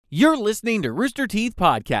You're listening to Rooster Teeth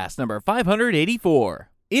Podcast number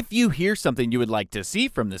 584. If you hear something you would like to see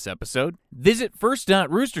from this episode, visit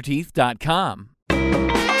first.roosterteeth.com.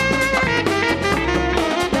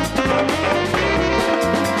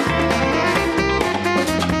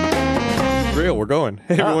 Real, we're going.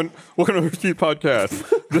 Hey everyone, welcome to Rooster Teeth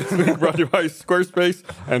Podcast. This is brought to you by Squarespace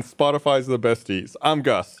and Spotify's The Besties. I'm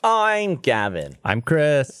Gus. I'm Gavin. I'm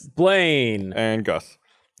Chris. Blaine. And Gus.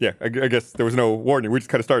 Yeah, I guess there was no warning. We just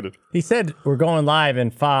kind of started. He said we're going live in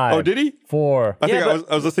 5. Oh, did he? 4. I think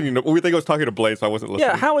I was listening. I think I was talking to Blaine, so I wasn't listening.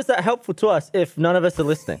 Yeah, how is that helpful to us if none of us are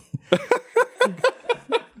listening?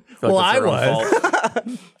 Well, I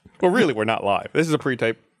was. Well, really, we're not live. This is a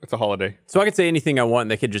pre-tape. It's a holiday. So I could say anything I want,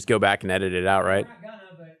 and they could just go back and edit it out, right? I'm not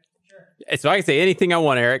gonna, but sure. So I can say anything I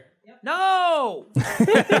want, Eric. Yep. No!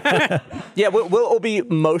 Yeah, we'll all be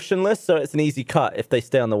motionless, so it's an easy cut if they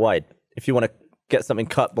stay on the wide. If you want to get something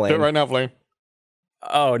cut, Blaine. Do it right now, Blaine.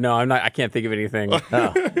 Oh no, I'm not. I can't think of anything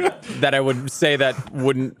that I would say that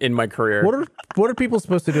wouldn't in my career. What are people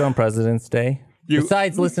supposed to do on President's Day?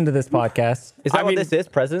 Besides listen to this podcast. Is that what this is,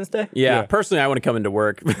 President's Day? Yeah, personally, I want to come into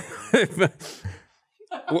work.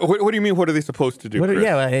 What do you mean? What are they supposed to do? Chris?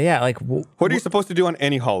 What are you supposed to do on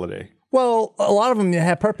any holiday? Well, a lot of them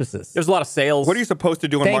have purposes. There's a lot of sales. What are you supposed to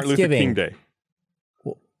do on Martin Luther King Day?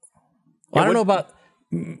 I don't know about,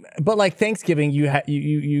 but like Thanksgiving,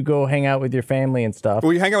 you go hang out with your family and stuff.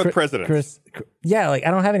 Well, you hang out with presidents. I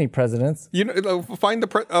don't have any presidents. You know, find a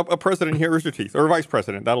president here at Rooster Teeth, or a vice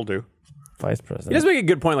president. That'll do. Vice president. He does make a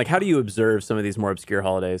good point. Like, how do you observe some of these more obscure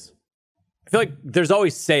holidays? I feel like there's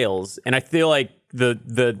always sales, and I feel like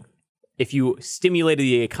the if you stimulated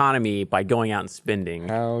the economy by going out and spending,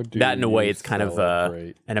 that in a way it's kind of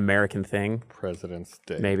an American thing. President's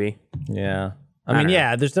Day, maybe. Yeah, I mean,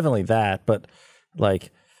 there's definitely that, but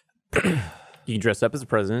like, you can dress up as a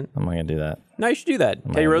president. I'm not gonna do that. No, you should do that.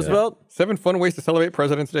 Teddy Roosevelt. 7 fun ways to celebrate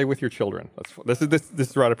President's Day with your children. This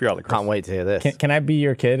is right up your alley, Chris. Can't wait to hear this. Can I be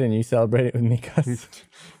your kid and you celebrate it with me, Gus?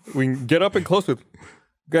 We can get up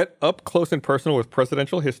close and personal with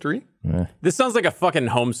presidential history. This sounds like a fucking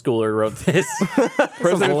homeschooler wrote this.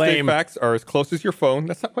 President's Day facts are as close as your phone.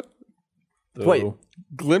 That's not what. Wait.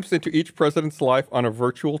 Glimpse into each president's life on a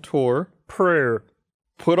virtual tour. Prayer.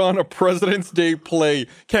 Put on a President's Day play.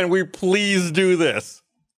 Can we please do this?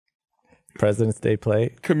 President's Day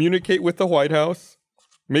play. Communicate with the White House.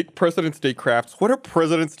 Make President's Day crafts. What are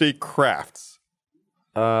President's Day crafts?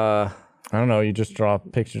 I don't know. You just draw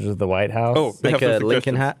pictures of the White House. Oh, they Make have a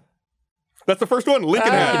Lincoln hat. That's the first one.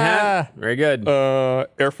 Lincoln hat. Very good.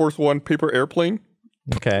 Air Force One paper airplane.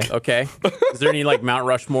 Okay. Is there any like Mount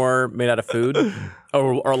Rushmore made out of food,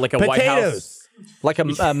 or like a White House? Like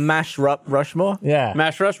a mash Rushmore? Yeah.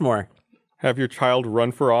 Mash Rushmore. Have your child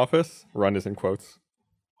run for office. Run is in quotes.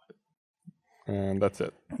 And that's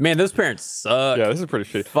it. Man, those parents suck. Yeah, this is pretty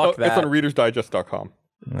shitty. Fuck that. It's on readersdigest.com.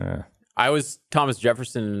 Yeah. I was Thomas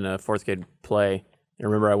Jefferson in a fourth grade play. I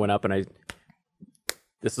remember I went up and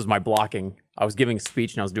this was my blocking. I was giving a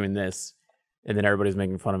speech and I was doing this. And then everybody's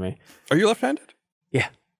making fun of me. Are you left-handed? Yeah.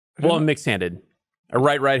 Well, I'm mixed-handed. I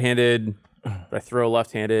right-handed. I throw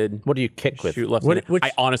left-handed. What do you kick with? Shoot left-handed.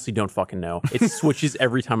 I honestly don't fucking know. It switches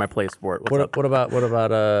every time I play a sport. What about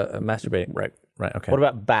masturbating? Right. Okay. What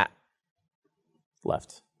about bat?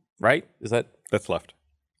 Left. Right? That's left.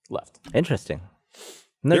 Left. Interesting.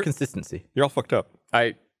 No consistency. You're all fucked up.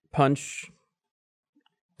 I punch.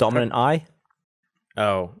 Dominant eye?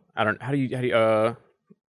 Oh, I don't. How do you?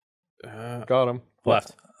 Got him.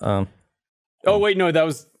 Left. Oh wait, no, that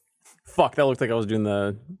was. Fuck, that looked like I was doing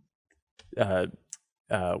the.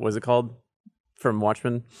 What is it called? From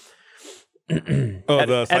Watchmen.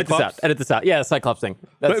 The Cyclops? Edit this out. Yeah, Cyclops thing.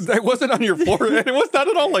 That wasn't on your forehead. It was not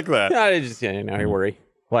at all like that. I just, you worry.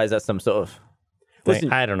 Why is that some sort of...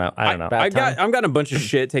 Listen, I don't know. I've gotten a bunch of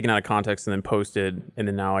shit taken out of context and then posted, and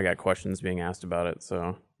then now I got questions being asked about it.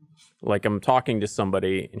 So, like, I'm talking to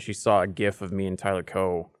somebody, and she saw a GIF of me and Tyler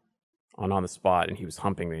Coe on the spot, and he was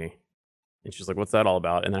humping me, and she's like, "What's that all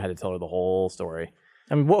about?" And then I had to tell her the whole story.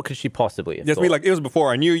 I mean, what could she possibly have Just thought? be like, it was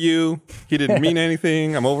before I knew you. He didn't mean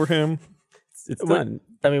anything. I'm over him. It's done.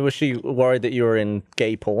 I mean, was she worried that you were in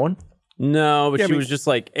gay porn? No, but she was just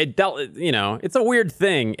like, it dealt. It's a weird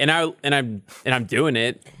thing, and I'm doing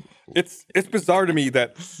it. It's bizarre to me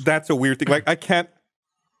that that's a weird thing. Like,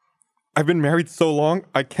 I've been married so long,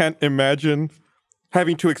 I can't imagine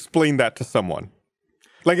having to explain that to someone.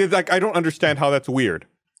 Like, it's like I don't understand how that's weird.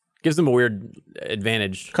 Gives them a weird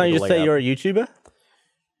advantage. Can't you just say you're a YouTuber?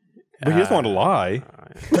 But he doesn't want to lie.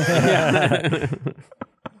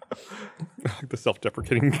 The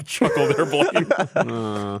self-deprecating chuckle there, Blaine.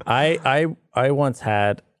 I once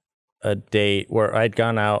had a date where I'd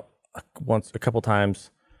gone out a couple times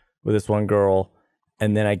with this one girl,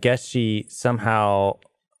 and then I guess she somehow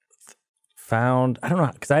found, I don't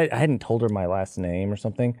know, because I hadn't told her my last name or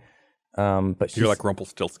something. But You're like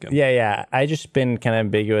Rumpelstiltskin. Yeah. I just been kind of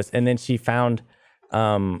ambiguous, and then she found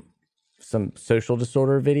some social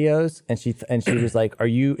disorder videos, and she was like, "Are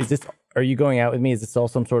you going out with me? Is this all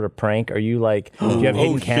some sort of prank? Are you like, do you have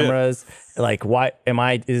hidden cameras? Like, why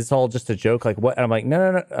is this all just a joke? Like, what?" And I'm like,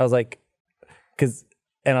 no. I was like,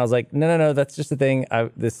 no, that's just a thing.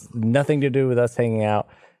 This nothing to do with us hanging out.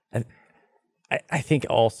 I think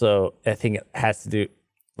it has to do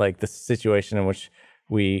like the situation in which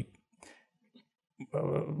we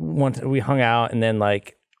hung out, and then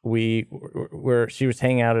like she was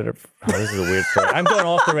hanging out at a. Oh, this is a weird story. I'm going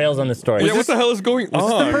off the rails on this story. Yeah, what the hell is going on? Is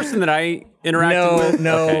this the person that I interacted with?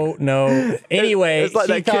 No. Anyway, It's like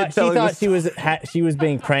she that kid thought telling she was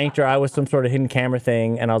being pranked, or I was some sort of hidden camera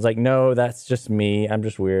thing, and I was like, no, that's just me. I'm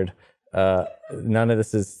just weird. None of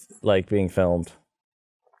this is like being filmed.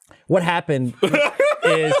 What happened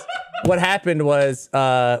was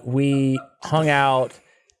we hung out,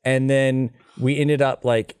 and then we ended up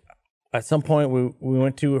like at some point we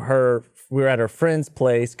went to we were at her friend's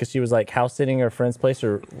place because she was like house sitting her friend's place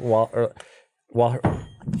or while her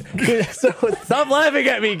so stop laughing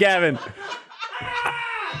at me, Gavin.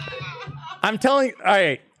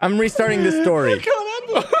 I'm restarting this story.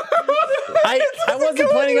 I wasn't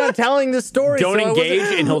planning on telling this story. Don't so engage,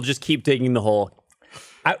 and he'll just keep digging the hole.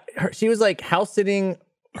 She was like house sitting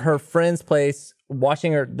her friend's place,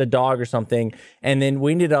 watching the dog or something, and then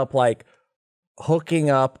we ended up like hooking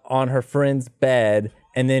up on her friend's bed,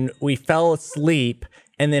 and then we fell asleep,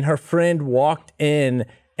 and then her friend walked in,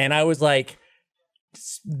 and I was like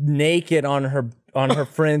naked on her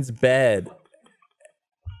friend's bed,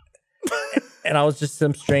 and I was just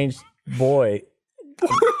some strange boy.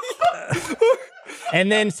 And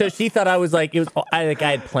then so she thought I was like, I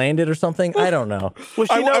had planned it or something. I don't know. Was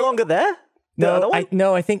she no longer there?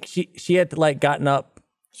 No, I think she had like gotten up.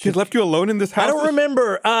 She had left you alone in this house? I don't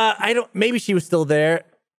remember. Maybe she was still there.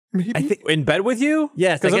 Maybe? I think In bed with you?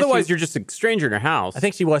 Yes, Because I guess otherwise you're just a stranger in her house. I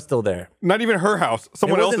think she was still there. Not even her house.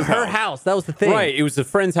 Someone It else's wasn't her house. That was the thing. Right. It was a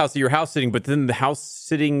friend's house that you were house sitting, but then the house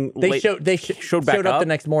sitting They showed back up up the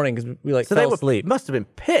next morning because we like So fell they asleep. must have been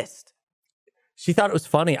pissed. She thought it was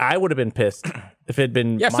funny. I would have been pissed if it had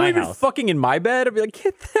been Yeah, my somebody been house. fucking in my bed. I'd be like,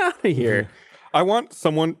 get out of here. I want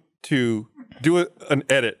someone to do an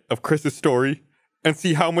edit of Chris's story and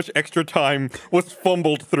see how much extra time was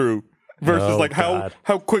fumbled through versus Oh, like God.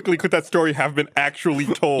 how quickly could that story have been actually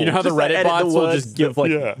told. You know how the Just like Reddit edit the bots will words. just give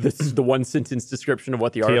like, Yeah. this is the one sentence description of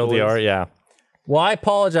what the article TLDR, is. yeah. Well, I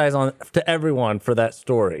apologize to everyone for that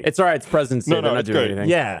story. It's all right. It's President's Day. No, They're not it's doing good. anything.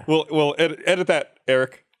 Yeah. We'll edit that,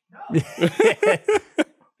 Eric.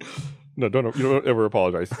 No, you don't ever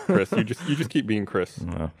apologize, Chris. You just keep being Chris.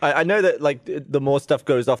 I know that like the more stuff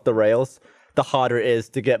goes off the rails, the harder it is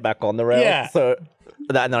to get back on the rails. Yeah. So and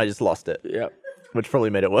then I just lost it. Yeah. Which probably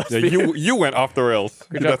made it worse. Yeah, you went off the rails.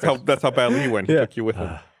 job, That's how badly he went. He took you with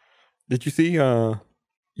him. Did you see your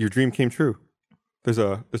dream came true? There's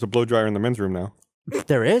a blow dryer in the men's room now.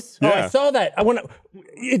 There is? Oh, Yeah. I saw that.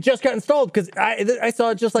 It just got installed because I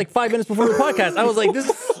saw it just like 5 minutes before the podcast. I was like, this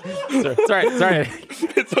is... It's all right. Sorry.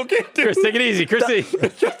 It's okay, dude. Chris, take it easy. Chrissy.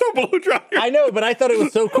 It's just a blow dryer. I know, but I thought it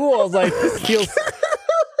was so cool. I was like, this feels...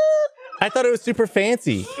 I thought it was super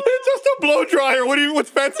fancy. It's just a blow dryer.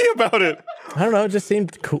 What's fancy about it? I don't know. It just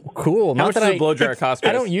seemed cool. How much does a blow dryer cost, I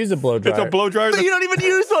Chris? don't use a blow dryer. It's a blow dryer. But you don't even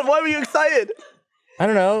use one. Why were you excited? I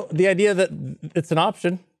don't know. The idea that it's an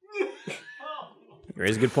option.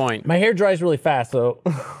 Raise a good point. My hair dries really fast, so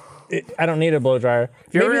I don't need a blow dryer.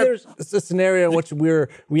 Maybe ever- there's a scenario in which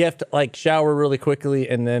we have to like shower really quickly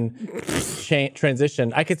and then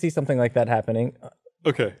transition. I could see something like that happening,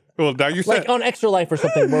 Okay. Well, now you like said on Extra Life or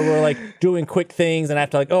something, where we're like doing quick things and I have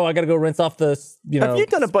to like, I got to go rinse off the, Have you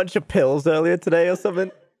done a bunch of pills earlier today or something?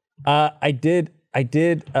 I did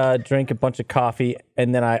drink a bunch of coffee,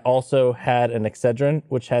 and then I also had an Excedrin,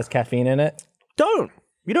 which has caffeine in it.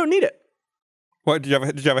 You don't need it. what? Did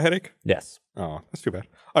you have a headache? Yes. Oh, that's too bad.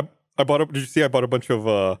 I bought did you see I bought a bunch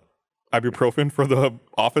of ibuprofen for the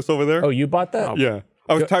office over there? Oh, you bought that? Yeah.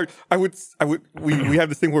 I was tired. We have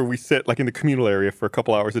this thing where we sit like in the communal area for a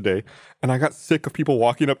couple hours a day, and I got sick of people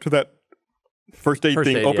walking up to that first aid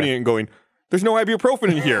thing, opening it and going, "There's no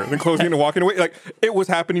ibuprofen in here," and then closing it and walking away. Like it was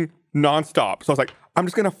happening nonstop. So I was like, I'm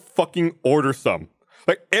just gonna fucking order some.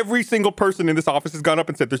 Like every single person in this office has gone up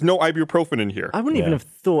and said, "There's no ibuprofen in here." I wouldn't even have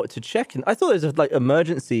thought to check. I thought there's like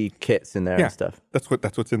emergency kits in there and stuff. That's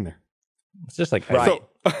what's in there. It's just like Right. So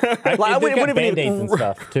Like, I They've wouldn't got even Band-Aids and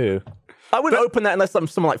stuff too. I wouldn't open that unless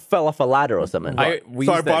someone like fell off a ladder or something.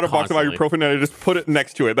 So I bought a box of ibuprofen and I just put it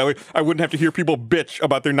next to it. That way I wouldn't have to hear people bitch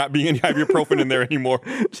about there not being any ibuprofen in there anymore.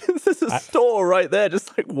 There's a store right there.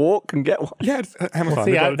 Just like walk and get one. Yeah, it's Amazon.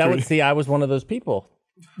 I was one of those people.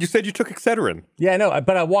 You said you took Excedrin. Yeah, I know,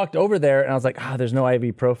 but I walked over there and I was like, there's no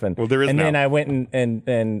ibuprofen. Well, there is and now. then I went and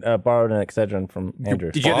borrowed an Excedrin from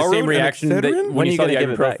Andrew. Did you have the same reaction that when you saw the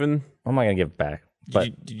ibuprofen? I'm not gonna give it back.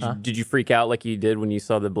 But Did you freak out like you did when you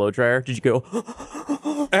saw the blow dryer? Did you go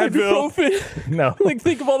Advil? no, like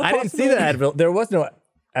think of all the I didn't see the Advil. There was no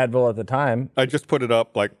Advil at the time. I just put it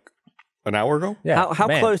up like an hour ago. Yeah. How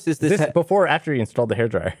close is this? Before or after you installed the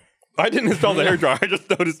hairdryer? I didn't install the hairdryer. I just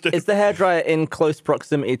noticed it. Is the hairdryer in close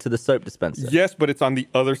proximity to the soap dispenser? Yes, but it's on the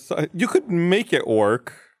other side. You could make it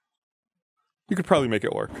work. You could probably make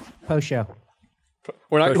it work. Post show.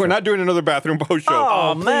 We're not doing another bathroom post show.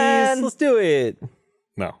 Oh, man. Let's do it.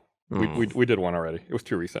 No, we did one already. It was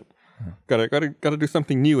too recent. Gotta do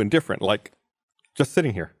something new and different, like just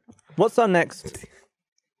sitting here. What's our next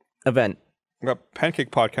event? We got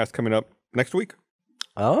Pancake Podcast coming up next week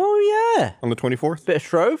Oh, yeah. on the 24th. Bit of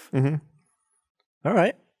Shrove? Mm-hmm. All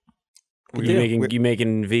right. You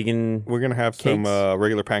making vegan? We're gonna have some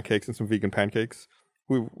regular pancakes and some vegan pancakes.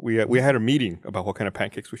 We had a meeting about what kind of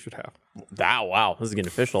pancakes we should have. Wow, this is getting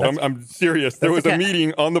official. I'm serious. There was a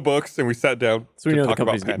meeting on the books, and we sat down So we to know the talk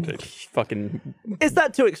about company's getting pancakes. fucking Is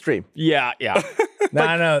that too extreme? yeah. No.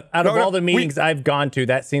 Out of No, all the meetings I've gone to,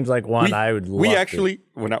 that seems like one I would love.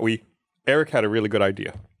 Not we. Eric had a really good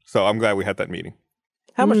idea, so I'm glad we had that meeting.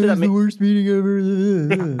 How much does that mean? Worst meeting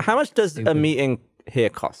ever. How much does a meeting here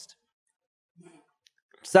cost?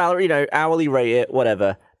 Salary, hourly rate, it,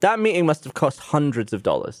 whatever. That meeting must have cost hundreds of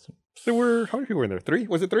dollars. How many people were in there? 3?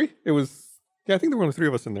 Was it 3? It was. Yeah, I think there were only 3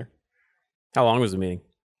 of us in there. How long was the meeting?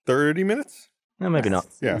 30 minutes. No, maybe not.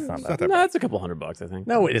 Yeah, It's not it's that not that No, bad. that's a couple $100, I think.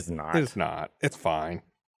 No, it is not. It's not. It's fine.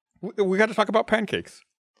 We got to talk about pancakes.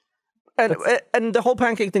 And the whole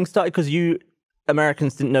pancake thing started because you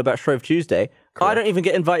Americans didn't know about Shrove Tuesday. I don't even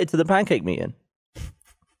get invited to the pancake meeting.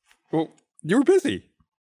 Well, you were busy.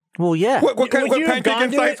 Well, yeah. What Would you have pancake gone to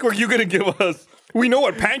insights it? were you going to give us? We know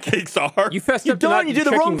what pancakes are. You fessed You up to not don't. You do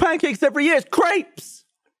the wrong pancakes every year. It's crepes.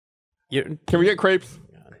 You Can we get crepes?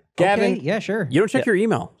 Gavin, Okay, yeah, sure. don't check your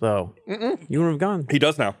email though. You wouldn't have gone. He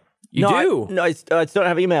does now. You do. I still don't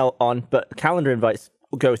have email on, but calendar invites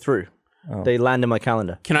will go through. They land in my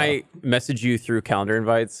calendar. Can I message you through calendar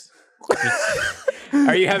invites?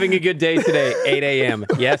 Are you having a good day today? 8 a.m.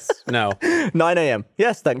 Yes? No. 9 a.m.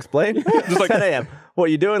 Yes, thanks, Blaine. Just like- 10 a.m. What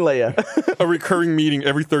are you doing later? A recurring meeting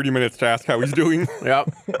every 30 minutes to ask how he's doing.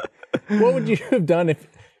 Yep. what would you have done if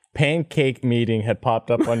pancake meeting had popped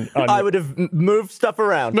up on I would have moved stuff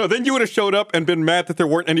around. No, then you would have showed up and been mad that there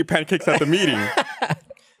weren't any pancakes at the meeting.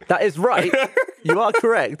 That is right. You are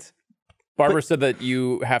correct. Barbara said that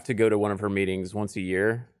you have to go to one of her meetings once a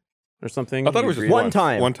year or something. I thought it was just One once.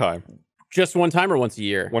 time. One time. Just one time or once a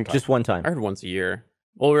year? One time. Just one time. I heard once a year.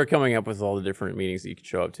 Well, we were coming up with all the different meetings that you could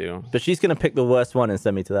show up to. But she's going to pick the worst one and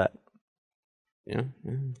send me to that. Yeah.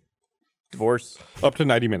 Divorce. Up to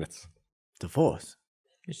 90 minutes. Divorce.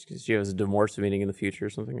 She has a divorce meeting in the future or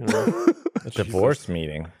something. I don't know. a divorce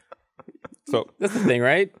meeting. So That's the thing,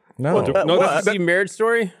 right? No, no, that's, See Marriage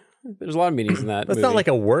Story? There's a lot of meetings in that. that's movie. not like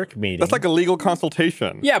a work meeting. that's like a legal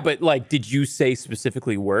consultation. Yeah, but like, did you say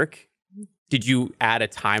specifically work? Did you add a Yeah,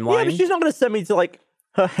 timeline? but she's not going to send me to like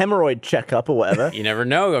her hemorrhoid checkup or whatever. You never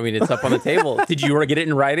know. I mean, it's up on the table. Did you get it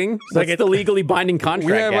in writing? Like it's the legally binding contract.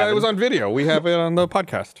 We have, it Gavin. was on video. We have it on the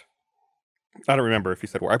podcast. I don't remember if you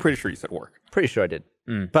said work. I'm pretty sure you said work. Pretty sure I did.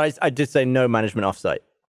 But I did say no management offsite.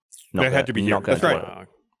 That had to be here. not gonna That's right. work.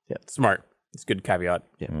 Yeah, smart. It's a good caveat.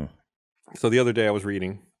 So the other day I was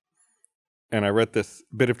reading, and I read this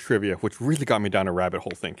bit of trivia, which really got me down a rabbit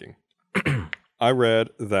hole thinking. I read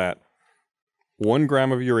that 1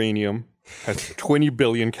 gram of uranium has 20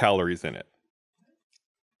 billion calories in it.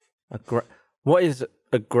 What is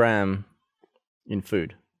a gram in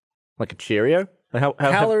food? Like a Cheerio? Like how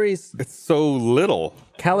calories. It's so little.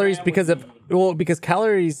 Calories because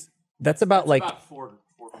calories. That's about like.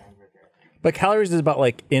 But calories is about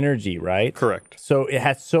like energy, right? Correct. So it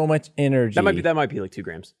has so much energy That might be like 2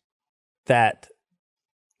 grams. that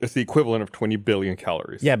It's the equivalent of 20 billion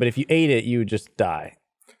calories. yeah. But if you ate it, you would just die.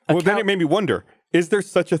 Well, then it made me wonder, is there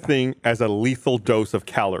such a thing as a lethal dose of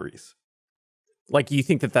calories? Like, you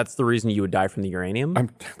think that that's the reason you would die from the uranium?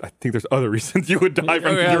 I think there's other reasons you would die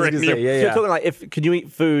from Yeah, I was gonna uranium. say, yeah, So you're talking like could you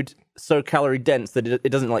eat food so calorie dense that it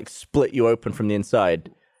doesn't like split you open from the inside?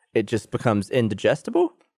 It just becomes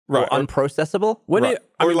indigestible? Right. Or unprocessable? When Right. it,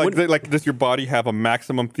 I mean, when- like, does your body have a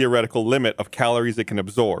maximum theoretical limit of calories it can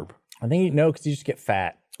absorb? I think no, because you just get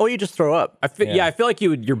fat. Or you just throw up. I feel like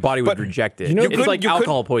your body would reject it. You know, it's like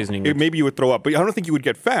alcohol poisoning. Maybe you would throw up, but I don't think you would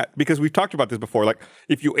get fat because we've talked about this before. Like,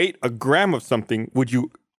 if you ate a gram of something, would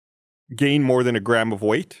you gain more than a gram of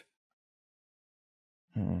weight?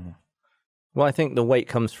 Well, I think the weight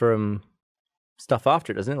comes from stuff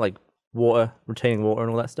after it, doesn't it? Like water, retaining water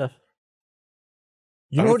and all that stuff.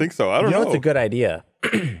 I don't think so. I don't know. You know what's a good idea?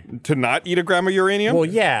 To not eat a gram of uranium? Well,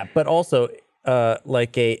 yeah, but also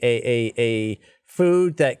like a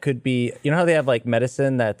food that could be, you know how they have like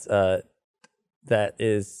medicine that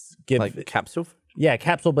is Like capsule? Yeah,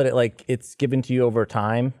 capsule, but it's given to you over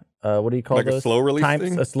time. What do you call Like those? a slow release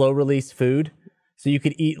thing? A slow release food. So you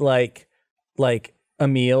could eat like a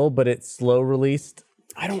meal, but it's slow released.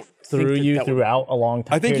 I don't through think you throughout a long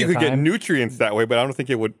time. I think you could get nutrients that way, but I don't think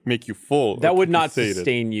it would make you full. That would not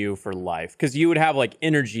sustain you for life because you would have like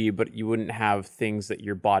energy, but you wouldn't have things that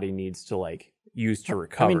your body needs to like use to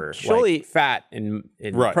recover. Surely like fat and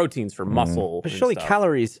proteins for muscle. But surely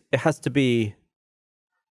calories, it has to be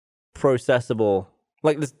processable.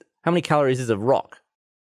 Like, how many calories is a rock?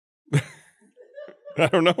 I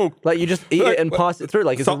don't know. Like, you just eat it and pass it through.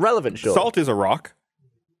 Like, it's irrelevant, sure. Salt is a rock.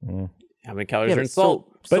 How many calories are in salt?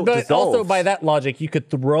 But also by that logic, you could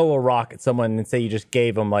throw a rock at someone and say you just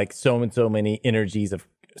gave them like so and so many energies of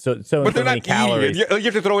so But they're many not calories. eating it. You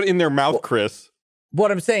have to throw it in their mouth, Chris.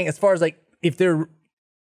 What I'm saying, as far as like if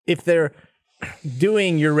they're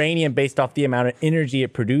doing uranium based off the amount of energy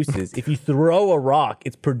it produces, if you throw a rock,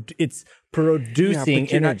 it's producing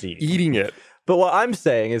but you're not energy. eating it. But what I'm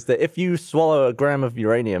saying is that if you swallow a gram of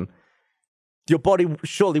uranium, your body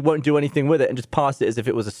surely won't do anything with it and just pass it as if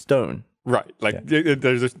it was a stone. Right. Like,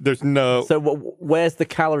 there's no... So where's the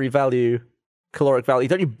caloric value?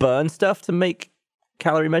 Don't you burn stuff to make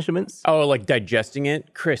calorie measurements? Oh, like digesting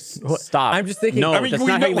it? Chris, stop. I'm just thinking... No, that's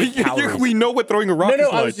not how you make calories. We know what throwing a rock is No,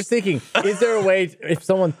 like. I was just thinking, is there a way, if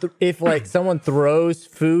someone throws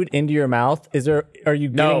food into your mouth, are you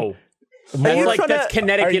getting... No. That's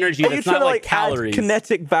kinetic energy. That's not like calories. Add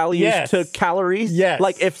kinetic values to calories? Yes.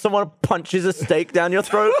 Like if someone punches a steak down your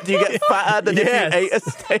throat, do you get fatter than if you ate a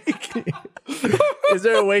steak? Is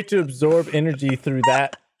there a way to absorb energy through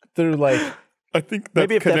that? Through like... I think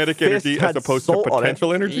that's kinetic energy as opposed to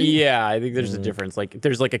potential energy. Yeah, I think there's a difference. Like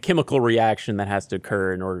there's like a chemical reaction that has to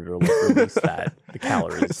occur in order to release the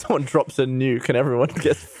calories. Someone drops a nuke and everyone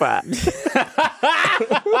gets fat.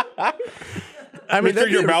 I mean, make sure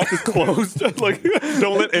your mouth is closed. Like,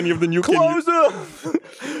 don't let any of the nuke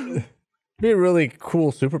Closer! Be a really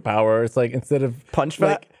cool superpower. It's like instead of punch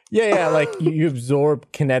fat. Like you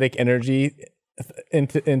absorb kinetic energy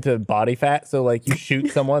into body fat. So like you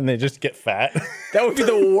shoot someone and they just get fat. That would be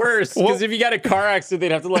the worst. Because if you got a car accident,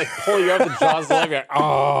 they'd have to like pull you out the jaws of life. Like,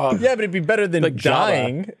 oh, yeah, but it'd be better than like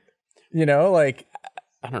dying. Java. You know, like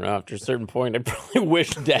I don't know. After a certain point, I'd probably wish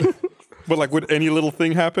death. But like, would any little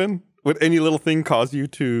thing happen? Would any little thing cause you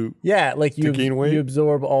to like you gain weight? You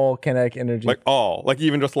absorb all kinetic energy. Like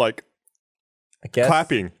even just like I guess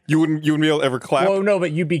clapping. You wouldn't be able to ever clap. Well, no,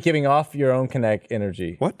 but you'd be giving off your own kinetic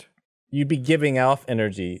energy. What? You'd be giving off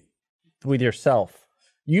energy with yourself.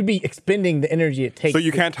 You'd be expending the energy it takes. So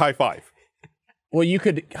you can't high five. Well, you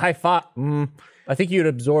could high five. I think you'd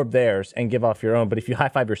absorb theirs and give off your own. But if you high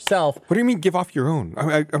five yourself, what do you mean give off your own?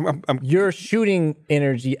 You're shooting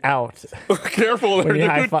energy out. Careful.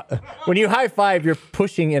 When you high five, you're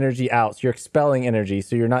pushing energy out. So you're expelling energy.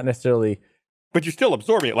 So you're not necessarily. But you're still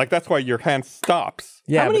absorbing it. Like that's why your hand stops.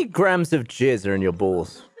 Yeah. How many grams of jizz are in your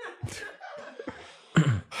balls? We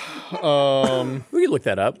can look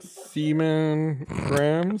that up. Semen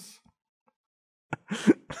grams.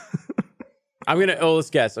 Let's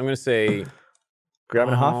guess. I'm gonna say gram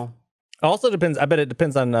and a half. Also depends. I bet it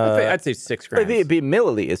depends on. I'd say 6 grams. Maybe it'd be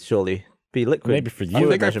milliliters, surely. Be liquid. Maybe for you. I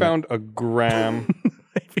think I found a gram.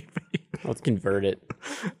 Let's convert it.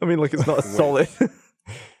 I mean, like it's not a solid.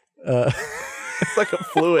 It's like a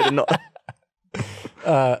fluid and not.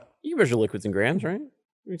 You measure liquids in grams, right?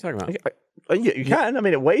 What are you talking about? You can. I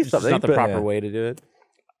mean, it weighs something. It's not the proper way to do it.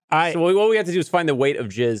 So what we have to do is find the weight of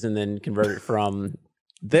jizz and then convert it from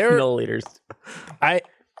milliliters.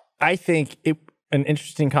 I think an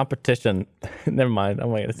interesting competition. Never mind. I'm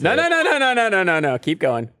going to say No. Keep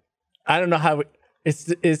going. I don't know how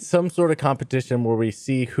it's some sort of competition where we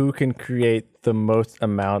see who can create the most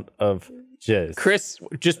amount of jizz. Chris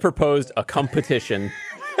just proposed a competition.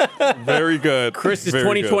 Very good. Chris's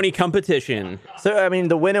 2020 competition. So, I mean,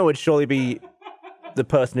 the winner would surely be the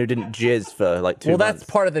person who didn't jizz for like 2 months. Well, that's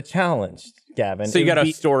part of the challenge, Gavin. So you got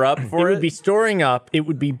to store up for it? It would be storing up. It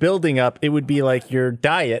would be building up. It would be like your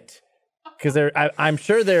diet. Because I'm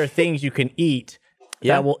sure there are things you can eat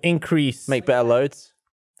that will increase. Make better loads?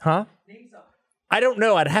 Huh? I don't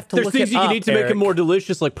know. I'd have to There's look things it you up, can eat to make Eric. it more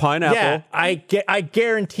delicious, like pineapple. Yeah, I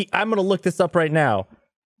guarantee. I'm going to look this up right now.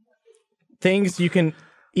 Things you can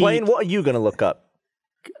eat. Blaine, what are you going to look up?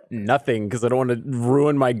 Nothing, because I don't want to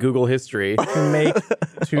ruin my Google history. to make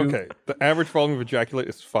to Okay, the average volume of ejaculate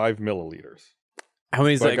is 5 milliliters. How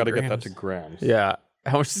many is So I that? got to get that grams? to grams. Yeah.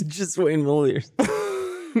 How much is it just weigh in milliliters?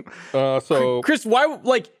 So Chris, why?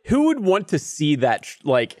 Like, who would want to see that?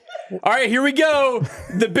 All right, here we go,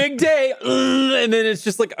 the big day, and then it's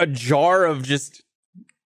just like a jar of just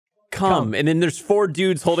cum, and then there's 4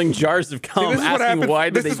 dudes holding jars of cum, this is what asking happens. why.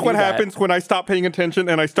 This is what happens when I stop paying attention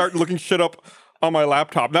and I start looking shit up on my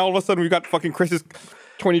laptop. Now all of a sudden we've got fucking Chris's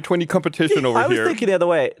 2020 competition over I was here. thinking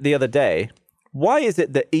the other day, why is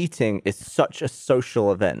it that eating is such a social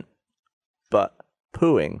event, but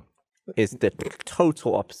pooing is the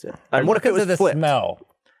total opposite? And what if it because was of the flipped? smell?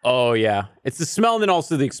 Oh yeah, it's the smell, and then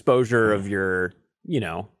also the exposure of your,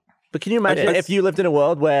 But can you imagine if you lived in a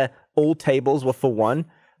world where all tables were for one,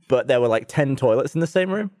 but there were like 10 toilets in the same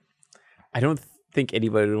room? I don't think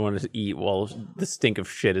anybody would want to eat while the stink of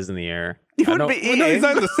shit is in the air. You I wouldn't don't- be Well, no, he's eating.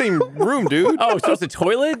 not in the same room, dude. Oh, so it's a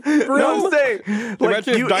toilet room? No, I'm saying, like,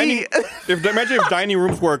 Imagine you if dining, eat. imagine if dining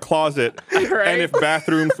rooms were a closet, Right. and if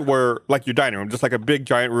bathrooms were like your dining room, just like a big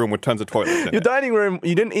giant room with tons of toilets in Your it. dining room,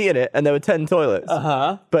 you didn't eat in it, and there were 10 toilets.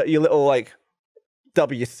 Uh-huh. But your little, like,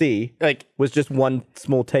 WC Like, was just one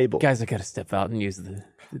small table. guys, I gotta step out and use the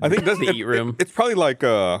I think that's the eat room. It's probably like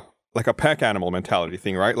a pack animal mentality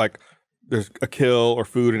thing, right? Like there's a kill or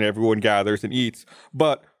food, and everyone gathers and eats.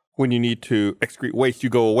 But when you need to excrete waste, you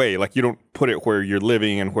go away. Like you don't put it where you're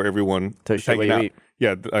living and where everyone Take is shit where hanging you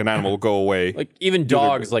out. Yeah, an animal will go away. Like even their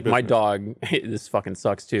dogs, like my business. dog, this fucking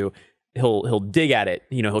sucks too. He'll dig at it.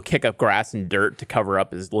 He'll kick up grass and dirt to cover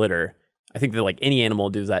up his litter. I think that like any animal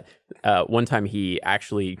does that. One time he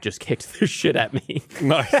actually just kicked the shit at me.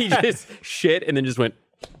 Nice. He just shit and then just went,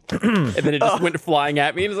 and then it just went flying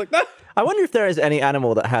at me and it was like, ah. I wonder if there is any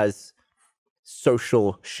animal that has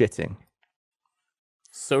social shitting.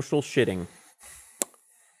 Social shitting.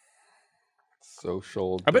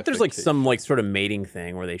 Social. I bet there's like defecation. some like sort of mating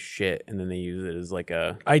thing where they shit and then they use it as like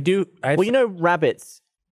a. I do. Well, you know, rabbits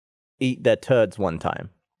eat their turds one time.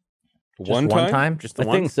 one one time. time. Just the I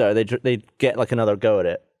one. think so. They get like another go at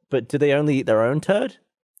it. But do they only eat their own turd?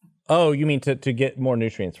 Oh, you mean to get more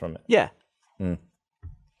nutrients from it? Yeah.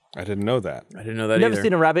 I didn't know that. I didn't know that I've never either.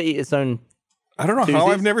 seen a rabbit eat its own. I don't know how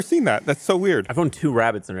Tuesdays? I've never seen that. That's so weird. I've owned 2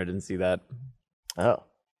 rabbits and I didn't see that. Oh.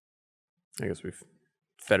 I guess we've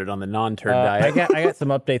fed it on the non-turd diet. I got some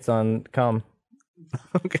updates on cum.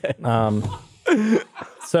 Okay.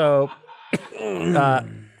 So,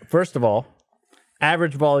 first of all,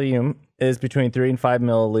 average volume is between 3 and 5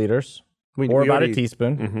 milliliters, We or about a already-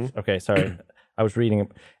 teaspoon. Okay, sorry, I was reading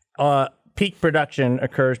it. Peak production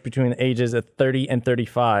occurs between the ages of 30 and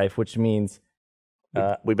 35, which means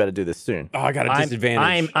We better do this soon. Oh, I got a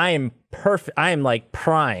disadvantage. I am perfect. I am like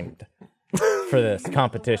primed for this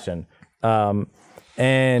competition. And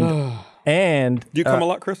Do you come a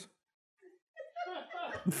lot, Chris?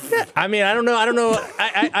 I mean, I don't know.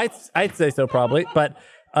 I'd say so probably, but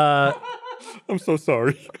I'm so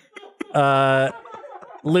sorry.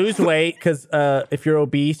 lose weight because if you're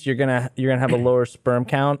obese, you're gonna have a lower sperm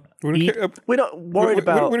count. We're Eat- We're not worried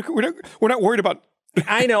about. We're not worried about.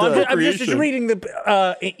 I know. I'm just creation. reading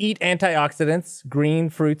the eat antioxidants, green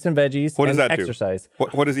fruits and veggies. What does and that do? exercise.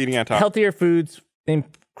 What is eating antioxidants? Healthier foods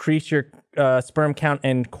increase your sperm count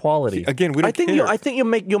and quality. Again, we don't care. I think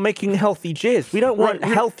you're making healthy jizz. We don't want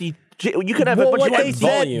healthy. You could have a Well, bunch what of they said,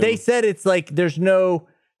 volume. they said it's like there's no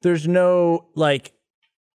like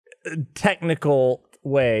technical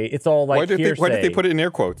way. It's all like why did they put it in air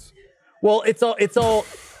quotes? Well, it's all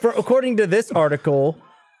according to this article.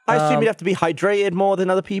 I assume you'd have to be hydrated more than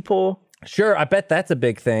other people. Sure, I bet that's a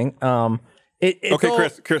big thing. It's Okay, all-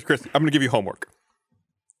 Chris, I'm going to give you homework.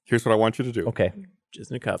 Here's what I want you to do. Okay. Just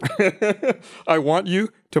in a cup. I want you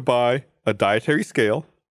to buy a dietary scale,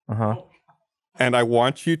 and I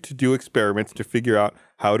want you to do experiments to figure out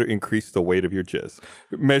how to increase the weight of your jizz.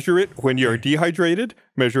 Measure it when you're dehydrated,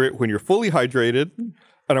 measure it when you're fully hydrated,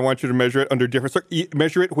 and I want you to measure it under different...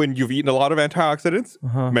 measure it when you've eaten a lot of antioxidants,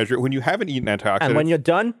 measure it when you haven't eaten antioxidants. And when you're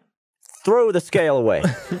done, throw the scale away.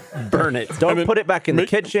 Burn it. Don't put it back in the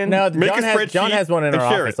kitchen. Now Make John a has, spreadsheet John has one in and our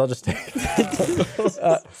share office. it. I'll just take it. He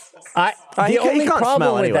The can't only smell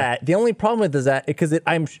problem with anyway. that, the only problem with is that because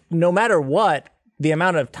no matter what, the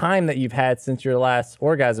amount of time that you've had since your last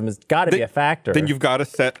orgasm has got to be a factor. Then you've got to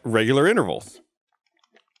set regular intervals.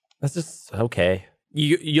 That's just okay.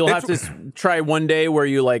 You'll have to try one day where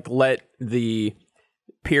you like let the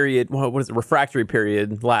period, what is it, refractory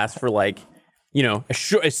period last for like you know,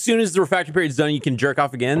 as soon as the refractory period's done, you can jerk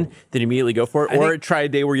off again, then immediately go for it. Or try a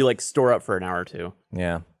day where you like store up for an hour or two.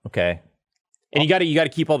 Yeah. Okay. And you got to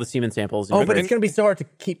keep all the semen samples. Oh, but it's gonna be so hard to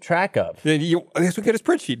keep track of. Then I guess we get a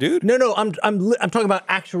spreadsheet, dude. No, I'm talking about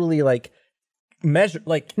actually like measure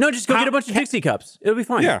like. No, just go get a bunch of Dixie cups. It'll be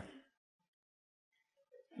fine. Yeah.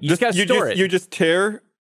 You just got to store it. You just tear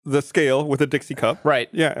the scale with a Dixie cup. Right.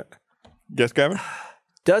 Yeah. Yes, Gavin?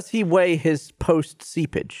 Does he weigh his post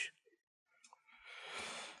seepage?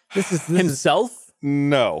 This is himself?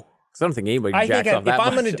 No. Because I don't think anybody I jacks think off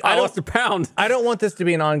that much. I lost a pound. I don't want this to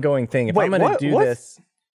be an ongoing thing. If Wait, I'm going to do what? this,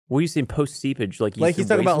 What are you saying post seepage? Like he's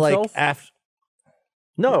talking about like after.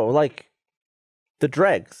 No, like the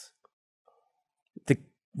dregs.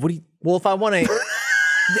 What do you? Well, if I want to,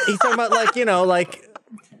 he's talking about like like.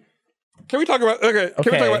 Can we talk about Can we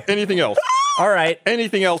talk about anything else? All right.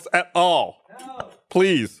 Anything else at all?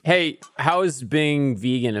 Please. Hey, how is being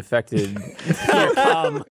vegan affected?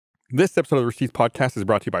 This episode of the Rooster Teeth Podcast is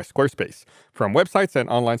brought to you by Squarespace. From websites and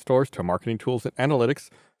online stores to marketing tools and analytics,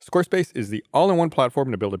 Squarespace is the all-in-one platform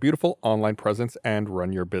to build a beautiful online presence and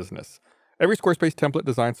run your business. Every Squarespace template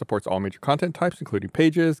design supports all major content types, including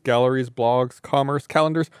pages, galleries, blogs, commerce,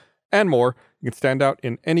 calendars, and more. You can stand out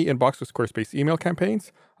in any inbox with Squarespace email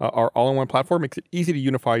campaigns. Our all-in-one platform makes it easy to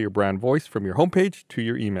unify your brand voice from your homepage to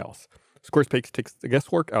your emails. Squarespace takes the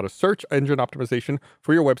guesswork out of search engine optimization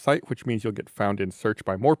for your website, which means you'll get found in search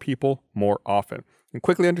by more people more often. And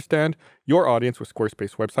quickly understand your audience with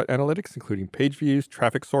Squarespace website analytics, including page views,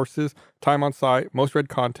 traffic sources, time on site, most read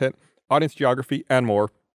content, audience geography, and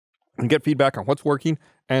more. And get feedback on what's working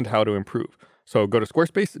and how to improve. So go to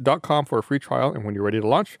squarespace.com for a free trial, and when you're ready to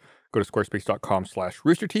launch, go to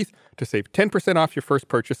squarespace.com/roosterteeth to save 10% off your first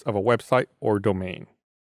purchase of a website or domain.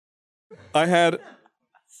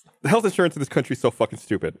 The health insurance in this country is so fucking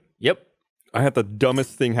stupid. Yep. I had the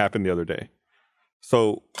dumbest thing happen the other day.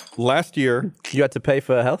 So last year, You had to pay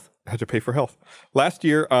for health? I had to pay for health. Last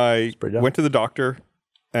year, I went to the doctor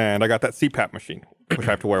and I got that CPAP machine, which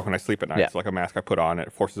I have to wear when I sleep at night. Yeah. It's like a mask I put on.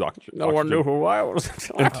 It forces oxygen. No one knew who I was.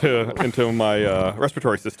 into my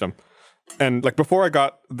respiratory system. And like before I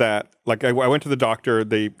got that, like I went to the doctor.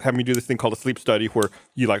 They had me do this thing called a sleep study where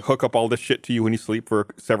you like hook up all this shit to you when you sleep for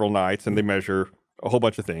several nights, and they measure a whole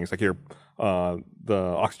bunch of things like your the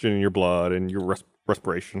oxygen in your blood and your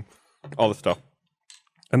respiration, all this stuff.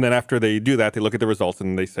 And then after they do that, they look at the results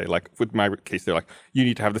and they say, like, with my case, they're like, you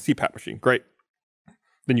need to have the CPAP machine. Great.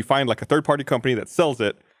 Then you find like a third-party company that sells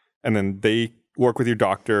it, and then they work with your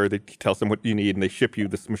doctor. They tell them what you need, and they ship you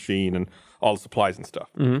this machine and all the supplies and stuff.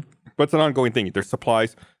 Mm-hmm. But it's an ongoing thing. There's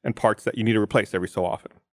supplies and parts that you need to replace every so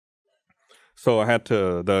often. So I had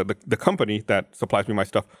to, the company that supplies me my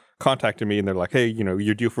stuff contacted me, and they're like, hey,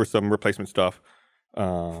 you're due for some replacement stuff.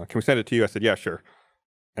 Can we send it to you? I said, yeah, sure.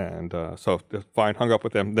 And so fine, hung up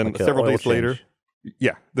with them. Then Like several days oil later, change.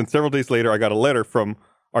 I got a letter from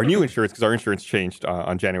our new insurance, because our insurance changed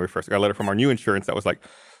on January 1st. I got a letter from our new insurance that was like,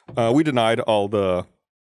 we denied all the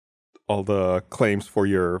claims for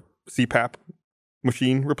your CPAP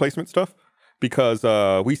machine replacement stuff because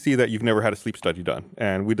we see that you've never had a sleep study done,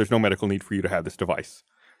 and there's no medical need for you to have this device.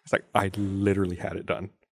 It's like, I literally had it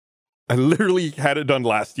done. I literally had it done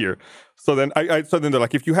last year. So then so then they're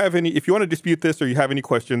like, if you want to dispute this or you have any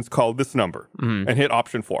questions, call this number and hit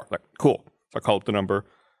option 4. Like, cool. So I call up the number.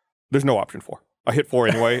 There's no option 4. I hit 4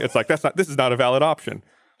 anyway. It's like, this is not a valid option.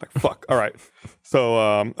 Like, fuck. All right. So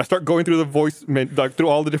I start going through through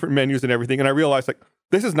all the different menus and everything. And I realized, like,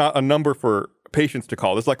 this is not a number for patients to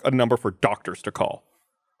call. This is like a number for doctors to call.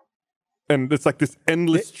 And it's like this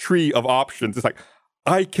endless tree of options. It's like,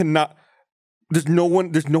 there's no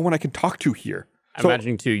one I can talk to here. I'm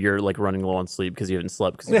imagining too, you're like running low on sleep because you haven't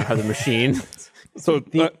slept because you don't have the machine. So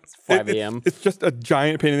it's 5 a.m. It's just a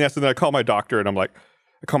giant pain in the ass. And then I call my doctor, and I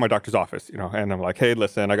call my doctor's office, and I'm like, hey,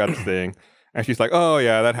 listen, I got this thing. And she's like, oh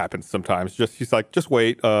yeah, that happens sometimes. She's like, just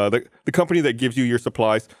wait. The company that gives you your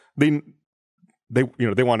supplies, they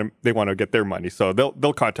want to get their money, so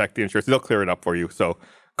they'll contact the insurance. They'll clear it up for you. So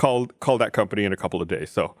call that company in a couple of days.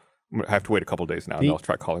 So I have to wait a couple of days now, and I'll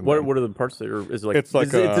try calling them. What are the parts that are? Is it like? It's like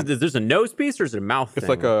there's a nose piece, or is it a mouth? It's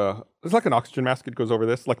thing? it's like an oxygen mask. It goes over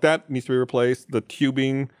this. Like that needs to be replaced. The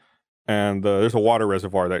tubing, and there's a water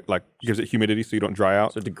reservoir that like gives it humidity so you don't dry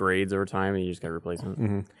out. So it degrades over time, and you just got to replace it.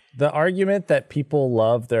 Mm-hmm. The argument that people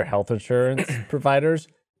love their health insurance providers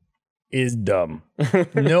is dumb.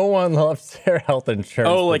 No one loves their health insurance.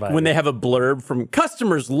 Oh, like providers. when they have a blurb from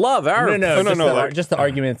customers love our. Just the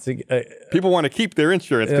arguments. People want to keep their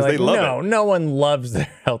insurance because they love it. No one loves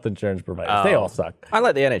their health insurance providers. They all suck. I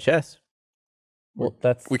like the NHS. Well,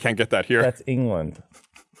 We can't get that here. That's England.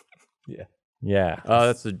 Yeah. Oh,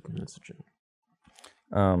 that's a joke.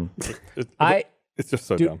 It's just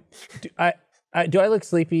so dumb. Do I look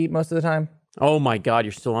sleepy most of the time? Oh my God,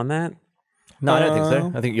 you're still on that? No, I don't think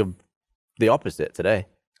so. I think you're the opposite today.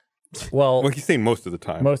 Well, Well, he's saying most of the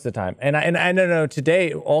time. most of the time, and I know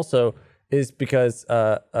today also is because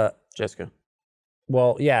Jessica.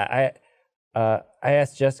 well, yeah, I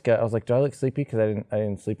asked Jessica, I was like, do I look sleepy because I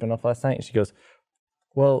didn't sleep enough last night? And she goes,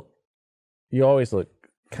 well, you always look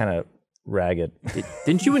kind of ragged.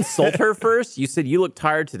 Didn't you insult her first? You said you look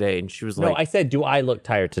tired today, and she was No, like, I said, do I look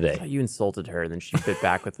tired today? you insulted her, and then she fit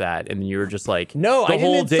back with that, and then you were just like, No, the I didn't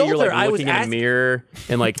whole day insult you're like her. I was looking in a mirror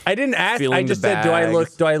and like I didn't ask. I feeling just the said,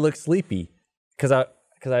 bags. do I look sleepy? Because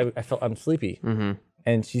I felt I'm sleepy. Mm-hmm.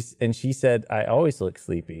 And she said, I always look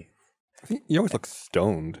sleepy. You always look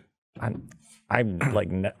stoned. I'm like,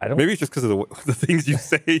 I don't. Maybe it's just because of the things you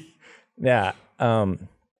say. Yeah.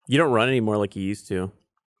 You don't run anymore like you used to.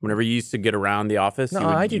 Whenever you used to get around the office, No, you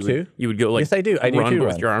would, I do too. You would go like, Yes, I do. I do run too, but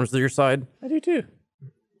run. with your arms to your side. I do too.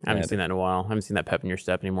 I haven't seen that in a while. I haven't seen that pep in your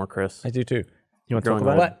step anymore, Chris. I do too. You want to talk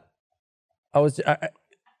Growing about old. it? But I was,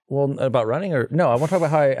 well, about running or no, I want to talk about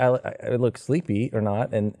how I look sleepy or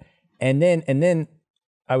not. And then that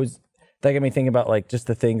got me thinking about like just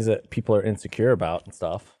the things that people are insecure about and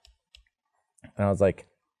stuff. And I was like,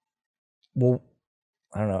 well,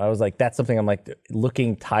 I don't know. I was like, that's something I'm like,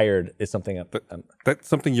 looking tired is something That's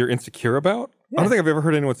something you're insecure about? I don't think I've ever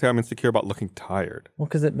heard anyone say I'm insecure about looking tired. well,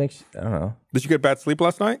 because it makes, I don't know. Did you get bad sleep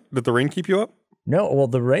last night? Did the rain keep you up? No, well,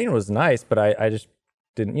 the rain was nice, but I just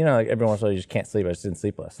didn't, like every once in a while you just can't sleep. I just didn't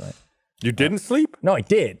sleep last night. You didn't sleep? No, I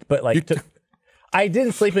did, but like, I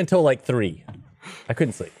didn't sleep until like 3. I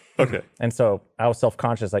couldn't sleep. Okay. And so I was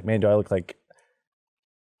self-conscious, like, man, do I look like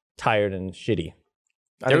tired and shitty?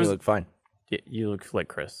 I think you look fine. Yeah, you look like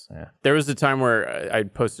Chris. Yeah. There was a time where I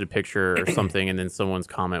posted a picture or something, and then someone's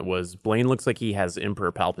comment was, Blaine looks like he has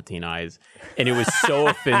Emperor Palpatine eyes. And it was so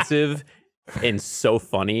offensive and so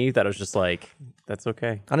funny that I was just like, that's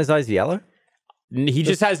okay. And his eyes yellow? He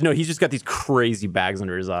just has, he's just got these crazy bags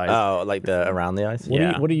under his eyes. Oh, like the around the eyes?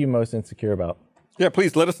 Yeah. What are you most insecure about? Yeah,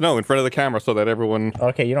 please let us know in front of the camera so that everyone...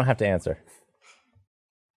 Okay, you don't have to answer.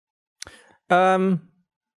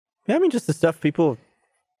 Yeah, I mean, just the stuff people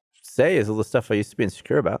say is all the stuff I used to be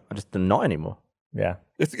insecure about. I just am not anymore. Yeah.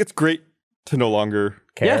 It's great to no longer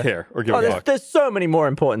care or give a fuck. There's so many more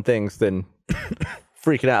important things than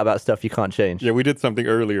freaking out about stuff you can't change. Yeah, we did something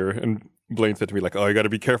earlier, and Blaine said to me, like, oh, you got to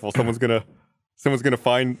be careful. Someone's gonna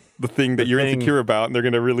find the thing that you're insecure about, and they're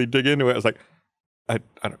gonna really dig into it. I was like, I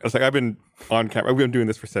don't. I was like, I've been on camera. We've been doing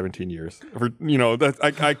this for 17 years.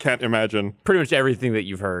 I can't imagine. Pretty much everything that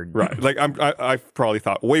you've heard. Right. Like I've probably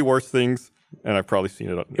thought way worse things, and I've probably seen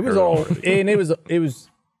it. It was all, and it was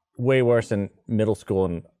way worse in middle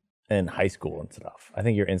school and high school and stuff. I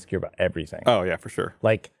think you're insecure about everything. Oh yeah, for sure.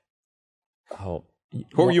 Like, What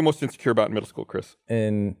were you most insecure about in middle school, Chris?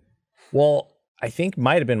 Well, I think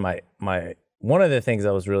might have been my one of the things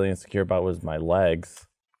I was really insecure about was my legs.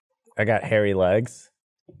 I got hairy legs,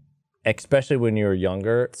 especially when you were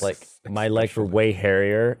younger. Like my legs were way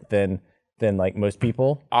hairier than like most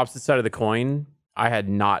people. Opposite side of the coin, I had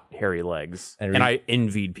not hairy legs, and I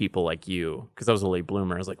envied people like you because I was a late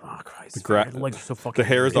bloomer. I was like, oh Christ, my legs are so fucking. The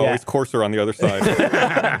hair is hairy. always coarser on the other side.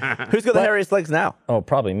 Who's got the hairiest legs now? Oh,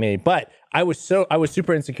 probably me. But I was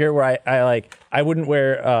super insecure where I wouldn't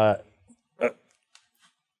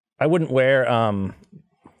wear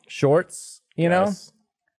shorts, you know?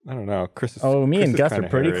 I don't know. Chris is. Oh, me Chris and is Gus are kinda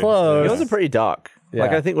pretty hairy. close. Yours are pretty dark. Like,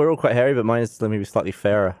 Yeah. I think we're all quite hairy, but mine is maybe slightly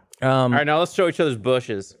fairer. All right, now let's show each other's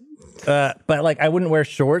bushes. But like I wouldn't wear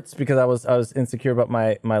shorts because I was insecure about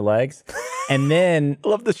my legs. And then I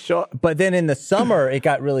love the shot. but then in the summer it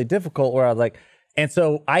got really difficult where I was like, and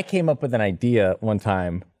so I came up with an idea one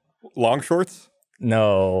time. Long shorts.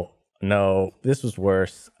 No, this was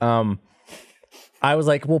worse. I was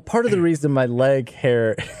like, well, part of the reason my leg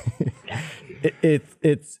hair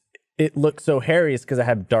it looks so hairy is because I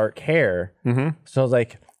have dark hair. Mm-hmm. So I was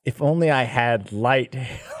like, if only I had light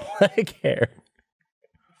leg hair.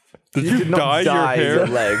 Did you dye your hair? your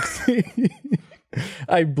legs.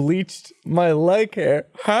 I bleached my leg hair.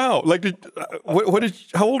 How? Like,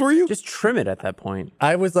 how old were you? Just trim it at that point.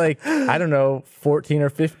 I was like, I don't know, 14 or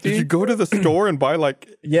 15. Did you go to the store and buy like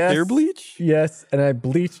Yes. hair bleach? Yes, and I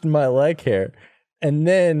bleached my leg hair.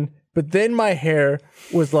 But then my hair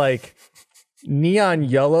was like neon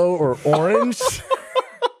yellow or orange.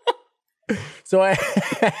 So I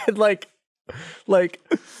had like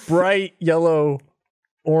bright yellow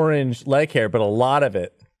orange leg hair, but a lot of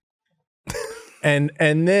it. And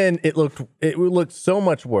then it looked so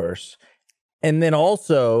much worse. And then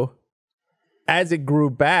also as it grew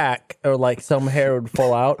back, or like some hair would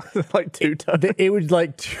fall out, like two-tone. it was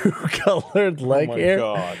like two colored leg hair,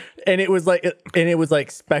 God. and it was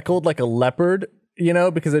like speckled like a leopard, you know,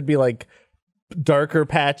 because it'd be like darker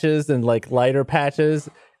patches and like lighter patches.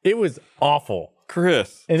 It was awful.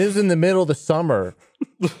 Chris. And it was in the middle of the summer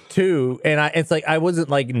too. And it's like I wasn't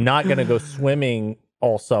like not gonna go swimming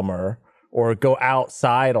all summer or go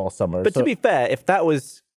outside all summer. But to be fair, if that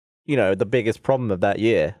was, you know, the biggest problem of that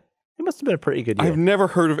year, it must have been a pretty good year. I've never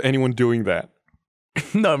heard of anyone doing that.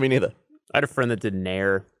 No, me neither. I had a friend that did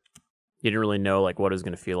Nair. He didn't really know like what it was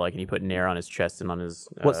going to feel like, and he put Nair on his chest and on his.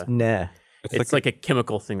 What's Nair? It's like a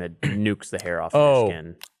chemical thing that nukes the hair off Oh. your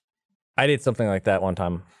skin. I did something like that one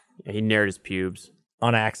time Yeah, he Naired his pubes.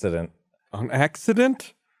 on accident. On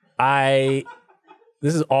accident?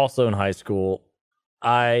 This is also in high school.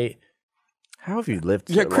 How have you lived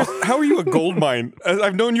so Yeah, Chris, long? how are you a gold mine?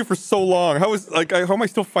 I've known you for so long. How am I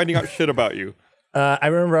still finding out shit about you? I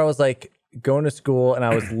remember I was like going to school and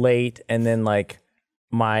I was late, and then like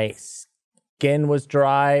my skin was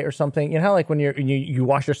dry or something. You know how like when you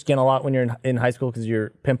wash your skin a lot when you're in high school because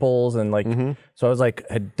your pimples and like. So I was like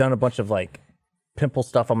had done a bunch of like pimple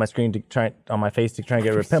stuff on my screen on my face to try and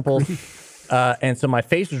get rid of pimples, and so my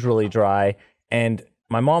face was really dry, and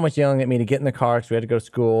my mom was yelling at me to get in the car because we had to go to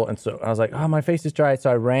school, and so I was like, "Oh, my face is dry."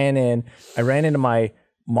 So I ran into my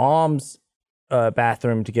mom's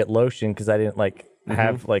bathroom to get lotion because I didn't like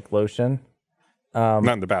have like lotion. Not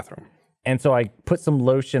in the bathroom. And so I put some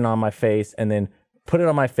lotion on my face and then put it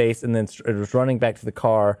on my face, and then it was running back to the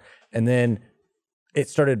car, and then it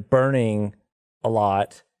started burning a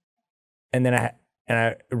lot. And then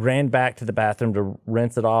I ran back to the bathroom to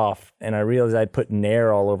rinse it off, and I realized I'd put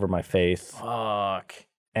Nair all over my face Fuck.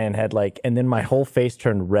 and and then my whole face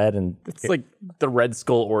turned red, and It's like the Red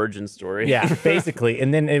Skull origin story. yeah, basically.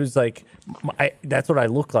 And then it was like, that's what I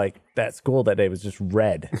looked like. That school that day was just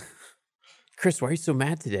red. Chris, why are you so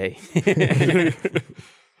mad today?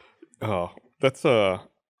 Oh, that's I've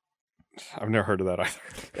never heard of that either.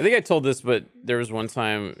 I think I told this, but there was one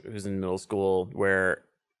time it was in middle school where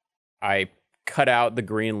I cut out the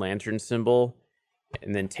Green Lantern symbol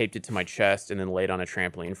and then taped it to my chest and then laid on a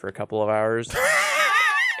trampoline for a couple of hours.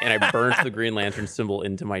 And I burnt the Green Lantern symbol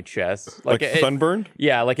into my chest. Like sunburned?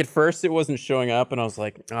 Yeah, like at first it wasn't showing up, and I was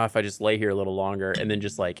like, oh, if I just lay here a little longer. And then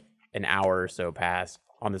just like an hour or so passed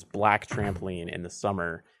on this black trampoline in the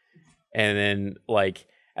summer. And then like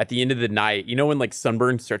at the end of the night, you know when like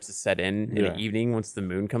sunburn starts to set in the evening once the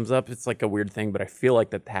moon comes up? It's like a weird thing, but I feel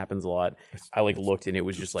like that happens a lot. I like looked and it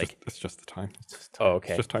was just like... It's just the time. Oh, okay.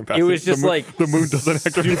 It's just time passing. It was just like... The moon doesn't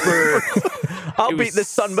activate. Super... I'll beat this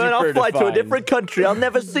sunburn. I'll fly to a different country. I'll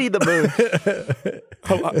never see the moon.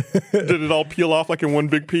 Did it all peel off like in one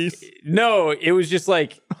big piece? No, it was just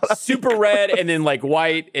like super red and then like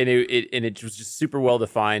white, and it was just super well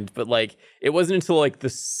defined. But like it wasn't until like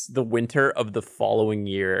the winter of the following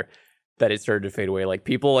year that it started to fade away. Like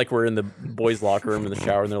people like were in the boys' locker room in the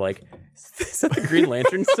shower, and they're like, "Is that the Green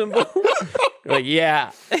Lantern symbol?" Like,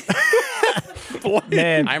 yeah,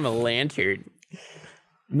 Man, I'm a lantern.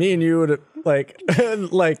 me and you would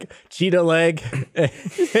have like cheetah leg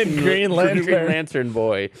and Green Lantern. Green Lantern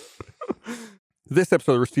boy. This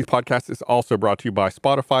episode of the Rooster Teeth Podcast is also brought to you by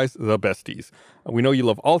Spotify's The Besties. We know you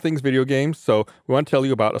love all things video games, so we want to tell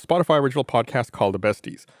you about a Spotify original podcast called The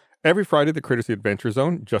Besties. Every Friday, the creators of the Adventure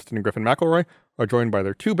Zone, Justin and Griffin McElroy, are joined by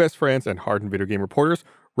their two best friends and hardened video game reporters,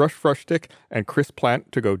 Rush Frushtick and Chris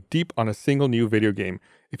Plant, to go deep on a single new video game.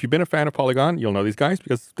 If you've been a fan of Polygon, you'll know these guys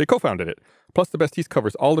because they co-founded it. Plus, The Besties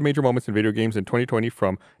covers all the major moments in video games in 2020,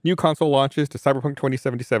 from new console launches to Cyberpunk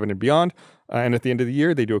 2077 and beyond. And at the end of the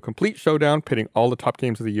year, they do a complete showdown, pitting all the top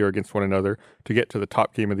games of the year against one another to get to the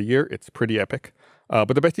top game of the year. It's pretty epic. But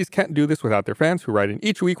The Besties can't do this without their fans, who write in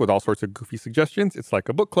each week with all sorts of goofy suggestions. It's like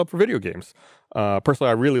a book club for video games. Personally,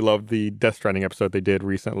 I really loved the Death Stranding episode they did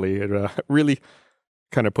recently. It really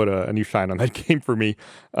kind of put a new shine on that game for me.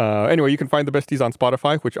 Anyway, you can find The Besties on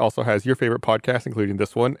Spotify, which also has your favorite podcasts, including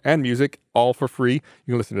this one, and music, all for free.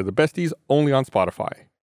 You can listen to The Besties only on Spotify.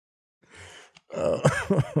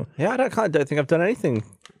 Yeah, I don't think I've done anything.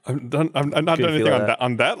 I'm not done anything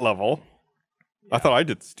on that level. I thought I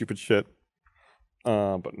did stupid shit,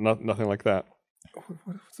 but nothing like that.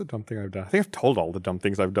 What's the dumb thing I've done? I think I've told all the dumb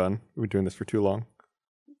things I've done. We've been doing this for too long.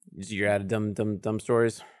 You're out of dumb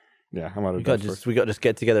stories. Yeah, I'm out of We got to just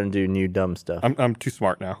get together and do new dumb stuff. I'm too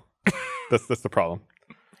smart now. That's the problem.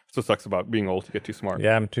 That's what sucks about being old. You get too smart.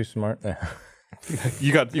 Yeah, I'm too smart.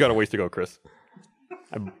 You got a ways to go, Chris.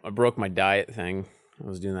 I broke my diet thing. I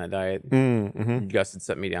was doing that diet. Gus had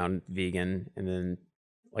set me down vegan, and then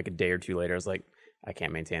like a day or two later, I was like, I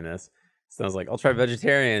can't maintain this. So I was like, I'll try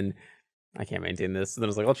vegetarian. I can't maintain this. And then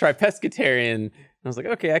I was like, I'll try pescatarian. And I was like,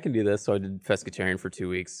 okay, I can do this. So I did pescatarian for 2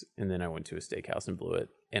 weeks, and then I went to a steakhouse and blew it,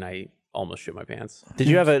 and I almost shit my pants. Did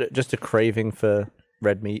you have just a craving for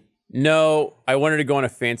red meat? No, I wanted to go on a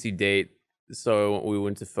fancy date, so we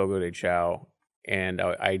went to Fogo de Chao, and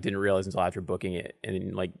I didn't realize until after booking it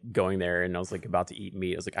and like going there, and I was like about to eat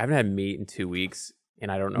meat. I was like, I haven't had meat in 2 weeks, and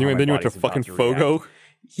I don't know. And then you went to body's about fucking react. Fogo.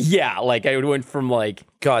 Yeah, like I went from like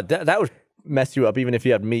God, that would mess you up even if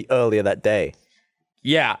you had meat earlier that day.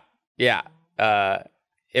 yeah.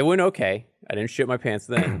 It went okay. I didn't shit my pants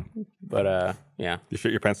then, but yeah. You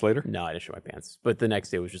shit your pants later? No, I didn't shit my pants. But the next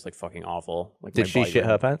day was just like fucking awful. Like Did my she body shit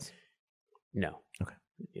went- her pants? No. Okay.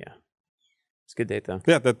 Yeah. It's a good date though.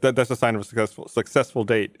 Yeah, that's a sign of a successful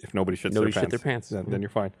date. If nobody shits Nobody their shit pants, their pants. then you're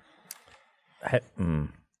fine.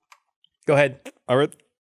 Go ahead. All right.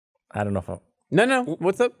 I don't know if I... No.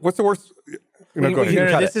 What's up? What's the worst? No, go ahead.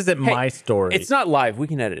 No, cut this it. isn't my story. It's not live. We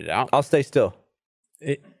can edit it out. I'll stay still.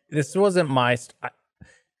 This wasn't my...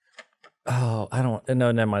 I don't...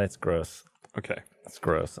 No, never mind. It's gross. Okay. It's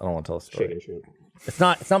gross. I don't want to tell a story. It's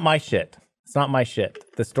not my shit. It's not my shit.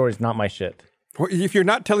 The story's not my shit. Well, if you're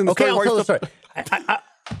not telling the Okay, story, I'll why are tell you the still- story.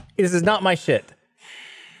 This is not my shit.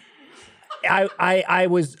 I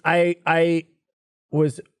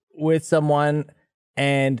was with someone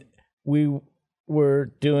and we were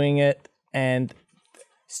doing it and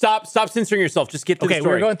Stop censoring yourself. Just get to the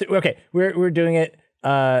story. we're going through. Okay, we're doing it,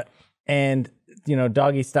 and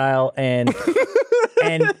doggy style, and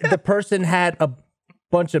and the person had a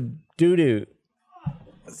bunch of doo doo.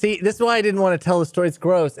 See, this is why I didn't want to tell the story. It's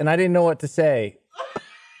gross, and I didn't know what to say.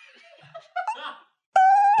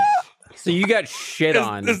 So you got shit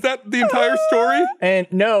on. Is that the entire story? And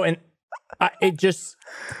no, and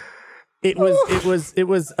it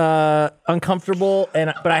was uncomfortable,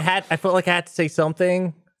 but I felt like I had to say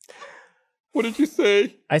something. What did you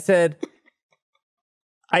say? I said,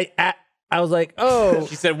 I was like, oh.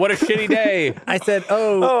 She said, "What a shitty day." I said,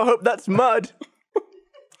 oh. Oh, I hope that's mud.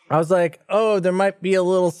 I was like, oh, there might be a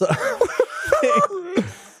little.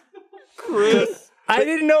 Chris. I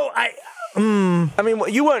didn't know. I mean,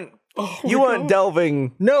 you weren't. You weren't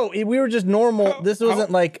delving. No, we were just normal. This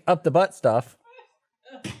wasn't like up the butt stuff.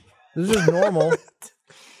 This was just normal.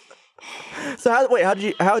 So how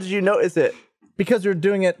did you notice it? Because we were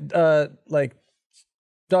doing it like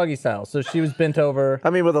doggy style. So she was bent over. I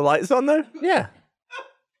mean, were the lights on there? Yeah.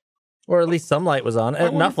 Or at least some light was on.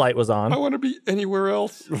 Enough light was on. I want to be anywhere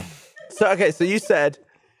else. So okay, so you said.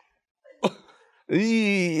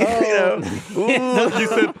 You know, You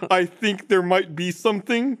said, I think there might be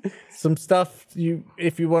something. Some stuff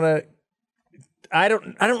if you want to. I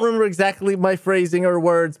don't remember exactly my phrasing or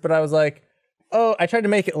words, but I was like, oh, I tried to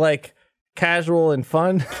make it like casual and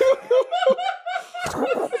fun.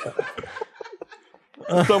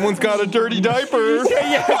 Someone's got a dirty diaper.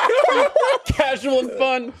 Casual and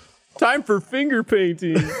fun. Time for finger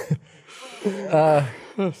painting.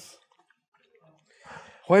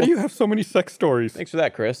 Why do you have so many sex stories? Thanks for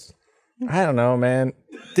that, Chris. I don't know, man.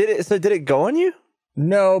 did it go on you?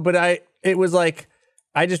 No, but it was like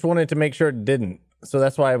I just wanted to make sure it didn't. So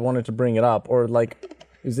that's why I wanted to bring it up. Or like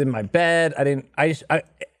it was in my bed. I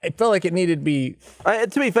felt like it needed to be.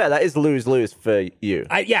 To be fair, that is lose-lose for you.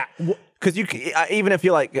 Yeah. Because even if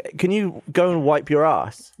you're like, can you go and wipe your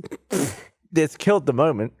ass? It's killed the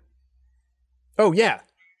moment. Oh yeah,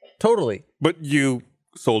 totally. But you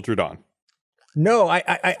soldiered on. No,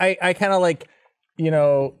 I kind of like,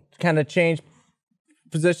 kind of changed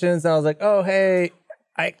positions. And I was like, oh hey,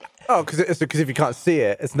 Because if you can't see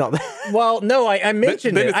it, it's not there. well, no, I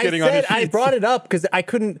mentioned then it. it's I getting on your said I sheets. brought it up because I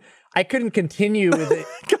couldn't continue with it.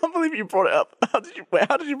 I can't believe you brought it up. How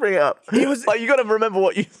did you bring it up? It was like you got to remember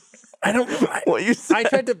what you what you said. I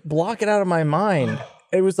tried to block it out of my mind.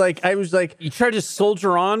 It was like I was like, You tried to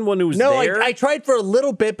soldier on when it was no, there? I tried for a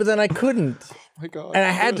little bit, but then I couldn't, My God. and I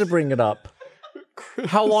had to bring it up.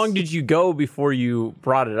 How long did you go before you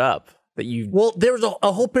brought it up? Well, there was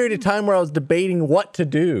a whole period of time where I was debating what to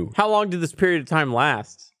do. How long did this period of time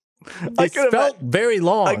last? It felt very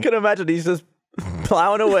long. I can imagine he's just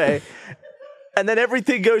plowing away, and then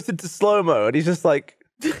everything goes into slow mo, and he's just like,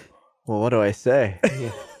 "Well, what do I say?"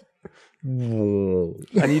 And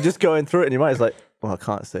you're just going through it, and your mind's like, "Well, I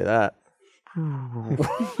can't say that."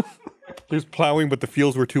 He was plowing, but the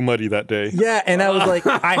fields were too muddy that day. Yeah, and I was like,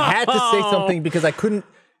 I had to say something because I couldn't,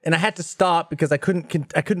 and I had to stop because I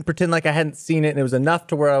couldn't pretend like I hadn't seen it, and it was enough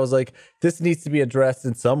to where I was like, this needs to be addressed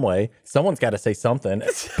in some way. Someone's got to say something.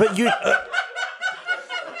 But you.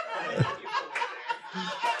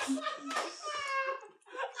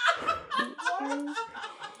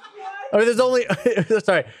 I mean, there's only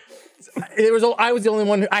sorry. I was the only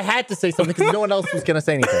one I had to say something because no one else was gonna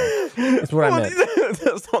say anything. That's what I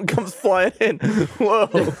meant. Someone comes flying in. Whoa.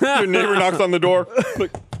 Your neighbor knocks on the door.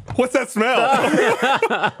 Like, what's that smell?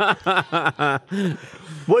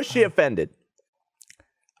 Was she offended?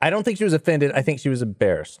 I don't think she was offended. I think she was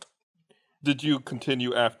embarrassed. Did you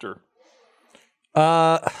continue after?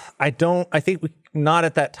 I don't. I think not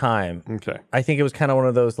at that time. Okay. I think it was kind of one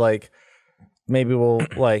of those like, maybe we'll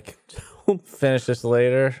like finish this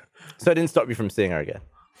later. So it didn't stop you from seeing her again?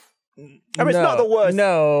 I mean, it's not the worst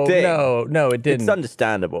thing. No, it didn't. It's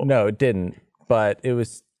understandable. No, it didn't. But it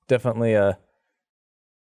was definitely a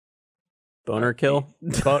Boner kill?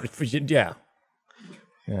 Yeah.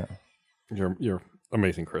 Yeah. You're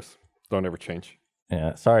amazing, Chris. Don't ever change.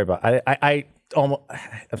 Yeah. Sorry about I almost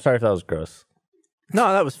I'm sorry if that was gross.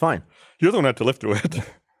 No, that was fine. You're the one who had to live through it.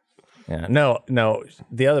 Yeah. No.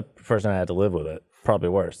 The other person I had to live with it. Probably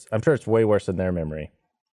worse. I'm sure it's way worse in their memory.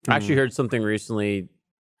 I actually heard something recently,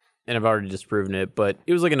 and I've already disproven it, but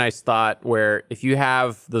it was like a nice thought where if you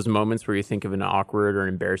have those moments where you think of an awkward or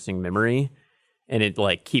embarrassing memory and it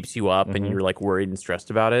like keeps you up and you're like worried and stressed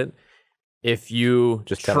about it, if you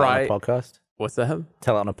Just tell it on a podcast? What's that?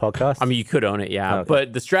 Tell it on a podcast? I mean, you could own it, yeah. Okay.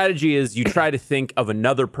 But the strategy is you try to think of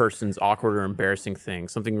another person's awkward or embarrassing thing,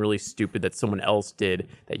 something really stupid that someone else did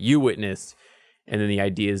that you witnessed. And then the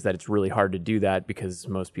idea is that it's really hard to do that because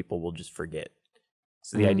most people will just forget.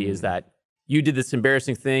 So the idea is that you did this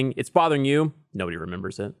embarrassing thing. It's bothering you. Nobody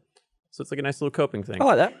remembers it. So it's like a nice little coping thing. I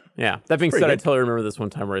like that. Yeah. That being Pretty said, I good. totally remember this one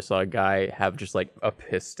time where I saw a guy have just like a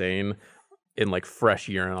piss stain in like fresh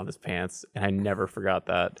urine on his pants. And I never forgot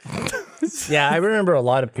that. Yeah, I remember a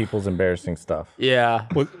lot of people's embarrassing stuff. Yeah.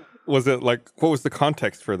 Was it like, what was the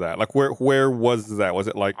context for that? Like, where was that? Was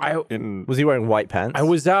it like in... Was he wearing white pants? I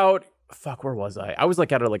was out. Fuck, where was I? I was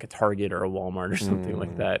like out of like a Target or a Walmart or something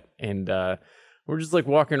like that. And we're just like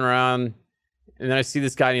walking around. And then I see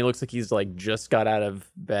this guy and he looks like he's like just got out of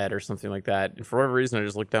bed or something like that. And for whatever reason, I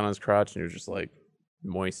just looked down on his crotch and he was just like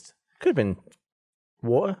moist. Could have been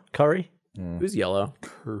water, curry. It was yellow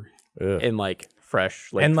Curry. and like fresh,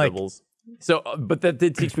 like And, like- dribbles. So, but that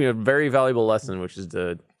did teach me a very valuable lesson, which is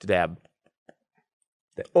to dab.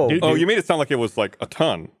 Oh, Oh, you made it sound like it was like a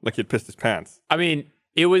ton. Like he'd pissed his pants. I mean,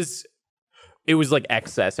 it was like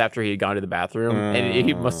excess after he had gone to the bathroom and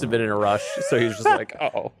he must have been in a rush. So he was just like,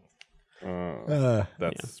 oh,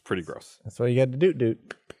 That's pretty gross. That's what you got to do, dude.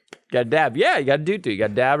 got to dab. Yeah, you got to do. You got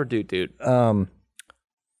to dab or do.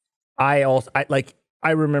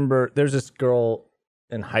 I remember there's this girl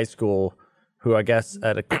in high school who I guess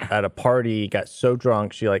at a party got so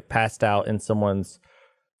drunk she like passed out in someone's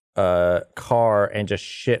car and just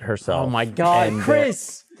shit herself. Oh my God, And,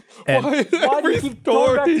 Chris. Why do you keep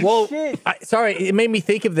going back to Well, sorry, it made me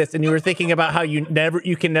think of this, and you were thinking about how you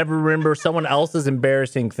can never remember someone else's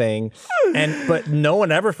embarrassing thing, but no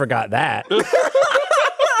one ever forgot that.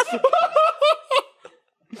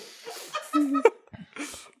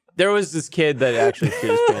 There was this kid that actually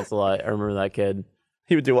shit his pants a lot. I remember that kid.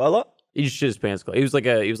 he would do what a lot? He just shit his pants. He was like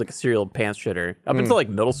a serial pants shitter up until like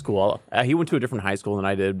middle school. He went to a different high school than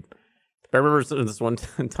I did. But I remember this one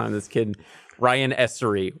time, this kid, Ryan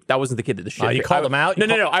Essery. That wasn't the kid that the shit. You called him out?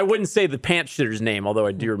 No. I wouldn't say the pants shitter's name, although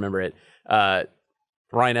I do remember it.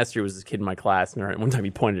 Ryan Essery was this kid in my class, and one time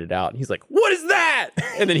he pointed it out, and he's like, "What is that?"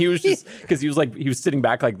 And then he was just because he was sitting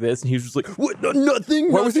back like this, and he was just like, "What?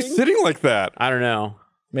 Nothing." Why was he sitting like that? I don't know.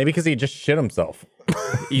 Maybe because he just shit himself.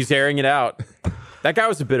 He's airing it out. That guy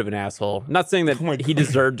was a bit of an asshole. I'm not saying that he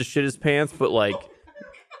deserved to shit his pants, but like,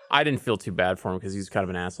 I didn't feel too bad for him because he's kind of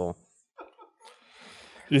an asshole.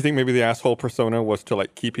 Do you think maybe the asshole persona was to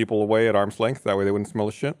like keep people away at arm's length? That way they wouldn't smell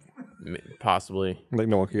his shit? Possibly. Like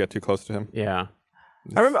no one could get too close to him? Yeah.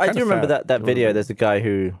 I do remember sad. that video. There's a guy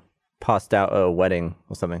who passed out at a wedding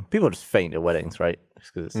or something. People just faint at weddings, right?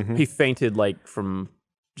 Just 'cause it's- He fainted like from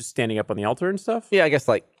just standing up on the altar and stuff. Yeah, I guess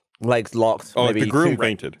like legs locked. Oh, like maybe the groom too,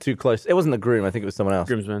 fainted. Too close. It wasn't the groom. I think it was someone else.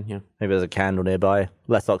 Groomsman, yeah. Maybe there's a candle nearby.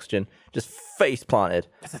 Less oxygen. Just face planted.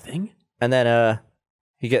 That's a thing? And then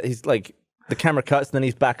he's like, the camera cuts and then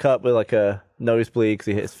he's back up with like a nosebleed because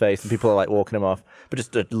he hit his face and people are like walking him off. But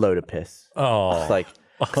just a load of piss. Oh. It's like,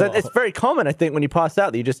 'cause it's very common, I think, when you pass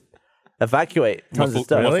out that you just evacuate tons of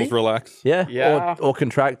stuff. Muscles relax. Yeah. Yeah. Or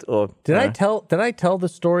contract or... Did I tell the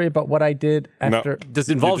story about what I did after? Does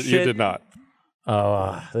it involve You shit? did not.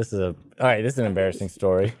 Oh, this is an embarrassing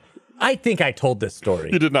story. I think I told this story.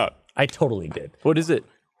 You did not. I totally did. What is it?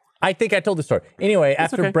 I think I told the story. Anyway,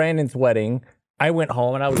 after okay. Brandon's wedding, I went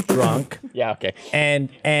home and I was drunk. Yeah, okay. And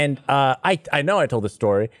I know I told the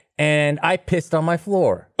story, and I pissed on my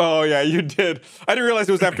floor. Oh yeah, you did. I didn't realize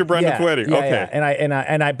it was after Brendan's wedding. Yeah, Okay.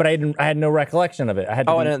 yeah. But I had no recollection of it. I had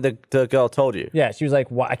to and the girl told you. yeah, she was like,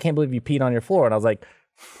 "I can't believe you peed on your floor," and I was like,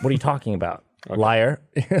 "What are you talking about, liar?"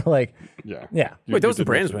 Like, Yeah. yeah, Wait, that wasn't did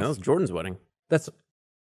Brandon's mention wedding. That was Jordan's wedding.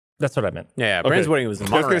 that's what I meant. Yeah, Brandon's wedding was in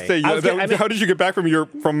I was Monterey. gonna say, I was gonna- how did you get back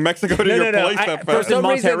from Mexico to your place that For fast? some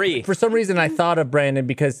Monterey. reason, for some reason, I thought of Brandon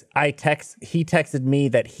because he texted me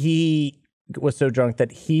that he was so drunk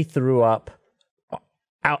that he threw up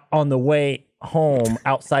out on the way home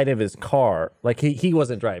outside of his car. Like he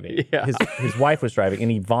wasn't driving. Yeah. His wife was driving,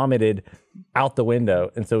 and he vomited out the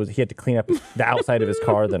window, and so he had to clean up the outside of his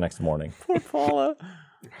car the next morning. Poor Paula.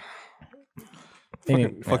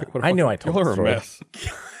 I knew I told Y'all the are a story. mess.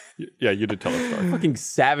 Yeah, you did tell a story. Fucking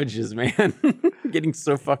savages, man. Getting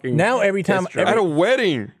so fucking. Now every time, pissed drunk. At a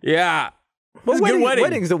wedding. Yeah. Well, It's a good wedding.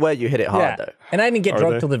 weddings are where you hit it hard, though. and I didn't get Are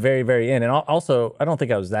drunk they? till the very, very end. And also, I don't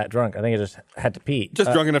think I was that drunk. I think I just had to pee.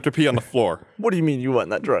 Just drunk enough to pee on the floor. What do you mean you weren't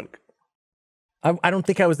that drunk? I don't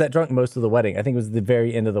think I was that drunk most of the wedding. I think it was the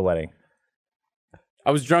very end of the wedding.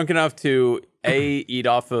 I was drunk enough to eat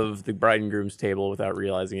off of the bride and groom's table without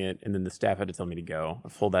realizing it, and then the staff had to tell me to go.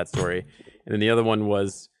 I've told that story. And then the other one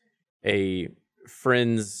was a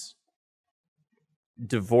friend's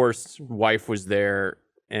divorced wife was there,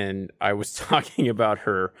 and I was talking about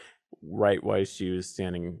her right while she was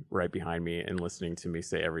standing right behind me and listening to me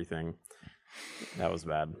say everything. That was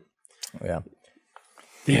bad. Yeah.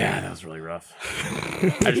 Yeah, that was really rough.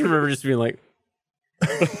 I just remember just being like,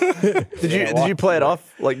 Did you play it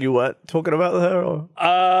off like you weren't talking about her? Or?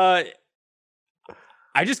 I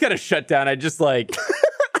just got to shut down. I just like,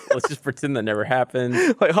 let's just pretend that never happened.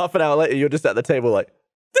 Like half an hour later, you're just at the table like,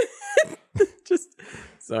 Just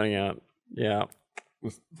zoning out. Yeah.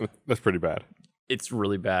 That's pretty bad. It's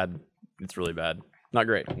really bad. It's really bad. Not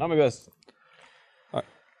great. Not my best.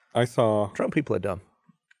 I saw. drunk people are dumb.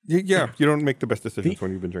 Yeah, you don't make the best decisions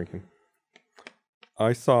when you've been drinking.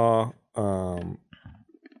 I saw.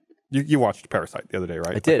 You watched Parasite the other day,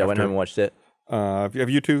 right? I did. I went home and watched it. Have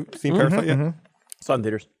you two seen Parasite yet? Saw it in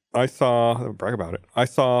theaters. I saw. Brag about it. I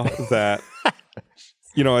saw that.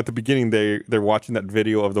 At the beginning they're watching that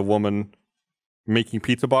video of the woman making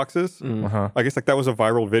pizza boxes. I guess that was a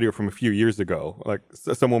viral video from a few years ago. Like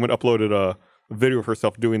some woman uploaded a video of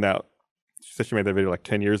herself doing that. She said she made that video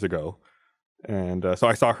 10 years ago. And so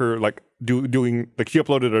I saw her doing she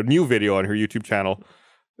uploaded a new video on her YouTube channel,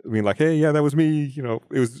 being like, "Hey, yeah, that was me."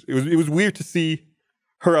 It was weird to see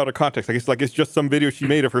her out of context. I guess it's just some video she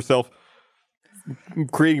made of herself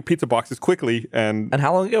creating pizza boxes quickly. And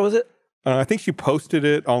how long ago was it? I think she posted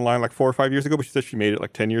it online 4 or 5 years ago, but she said she made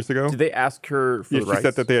it 10 years ago. Did they ask her for the She rights?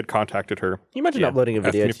 said that they had contacted her. Can you imagine uploading a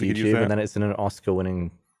video Asking if to they could use YouTube that. and then it's in an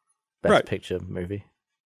Oscar-winning Best Right. Picture movie?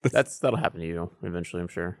 That'll happen to you eventually, I'm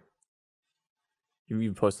sure.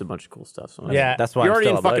 You posted a bunch of cool stuff. So Yeah. That's why you're I'm already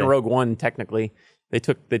still in fucking uploading. Rogue One. Technically, they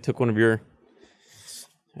took one of your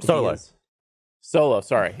Solo. ideas. Solo.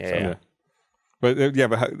 Sorry. Yeah. But it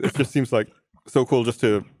just seems so cool just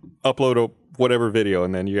to upload a whatever video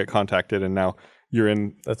and then you get contacted and now you're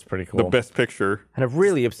in That's pretty the cool. best picture. And a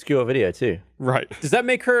really obscure video too. Right. Does that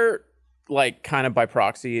make her kind of by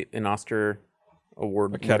proxy an Oscar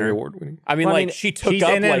award Academy winner? Award winning. I mean, she took She's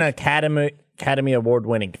up in an Academy Award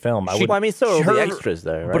winning film. So are the extras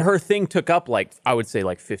though, right? but her thing took up I would say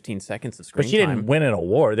 15 seconds of screen But she time. didn't win an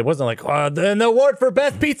award. It wasn't then the award for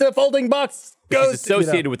best pizza folding box She's goes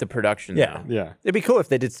associated with the production. Yeah. though. Yeah. It'd be cool if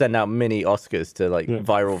they did send out mini Oscars to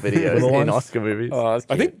viral videos Little in ones? Oscar movies. Oh, that's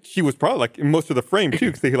I cute. think she was probably in most of the frame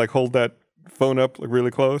too, because they hold that phone up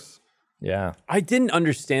really close. Yeah. I didn't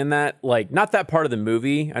understand that. Not that part of the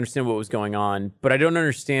movie. I understand what was going on, but I don't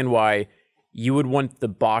understand why you would want the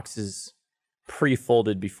boxes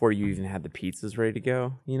pre-folded before you even had the pizzas ready to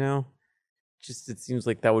go, Just, it seems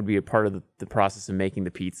like that would be a part of the process of making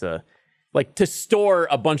the pizza. To store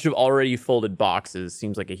a bunch of already folded boxes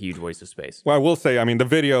seems like a huge waste of space. Well, I will say, the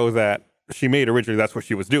video that she made originally, that's what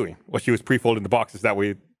she was doing. She was pre-folding the boxes. That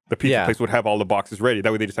way the pizza place would have all the boxes ready.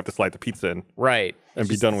 That way they just have to slide the pizza in. Right. And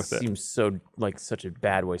be done with it. Seems so such a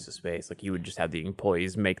bad waste of space. You would just have the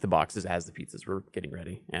employees make the boxes as the pizzas were getting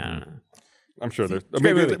ready. Yeah, I don't know. I'm sure there's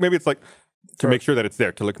great movie. maybe it's to make sure that it's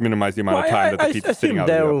there to minimize the amount of time that the pizza's sitting out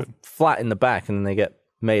in the they're oven. flat in the back and then they get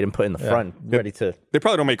made and put in the front, ready to. They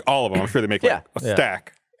probably don't make all of them. I'm sure they make a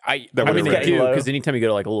stack. I That mean, was they ready. do, Low. because anytime you go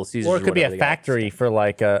to a Little Caesars, Or it could be whatever, a they got factory for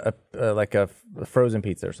a frozen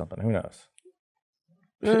pizza or something. Who knows?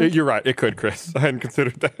 You're right. It could, Chris. I hadn't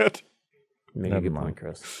considered that. Make a good point,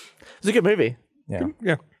 Chris. It's a good movie. Yeah.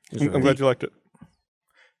 Yeah. I'm glad you liked it.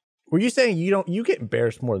 Were you saying you get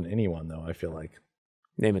embarrassed more than anyone though? I feel like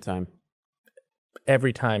Name a time.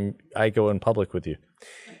 every time I go in public with you.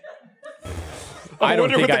 I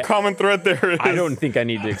wonder what the common thread there is. I don't think I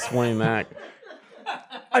need to explain that.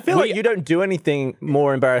 I feel like you don't do anything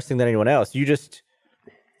more embarrassing than anyone else. You just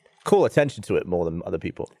call attention to it more than other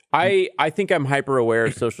people. I think I'm hyper aware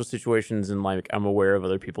of social situations and like I'm aware of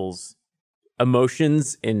other people's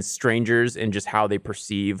emotions and strangers and just how they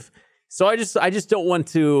perceive. So I just don't want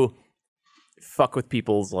to fuck with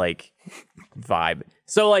people's like vibe.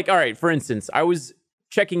 So like, all right, for instance, I was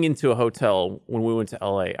checking into a hotel when we went to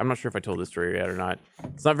LA. I'm not sure if I told this story yet or not.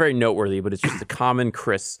 It's not very noteworthy, but it's just a common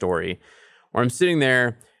Chris story where I'm sitting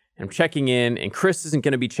there and I'm checking in, and Chris isn't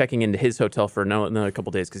going to be checking into his hotel for another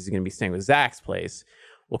couple days because he's going to be staying with Zach's place.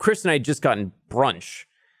 Well, Chris and I had just gotten brunch,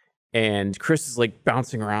 and Chris is like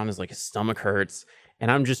bouncing around, his stomach hurts,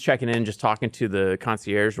 and I'm just checking in, just talking to the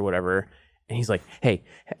concierge or whatever. And he's like, hey,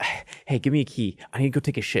 give me a key. I need to go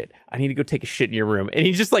take a shit. I need to go take a shit in your room. And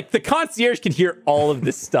he's just like, the concierge can hear all of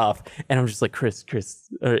this stuff. And I'm just like, Chris,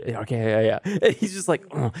 okay, yeah. And he's just like,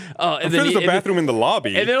 oh. And then there's a bathroom in the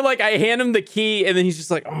lobby. And then like, I hand him the key, and then he's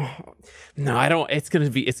just like, oh, no, I don't. It's gonna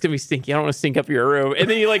be stinky. I don't want to stink up your room. And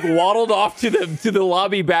then he like waddled off to the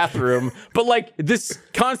lobby bathroom. But like, this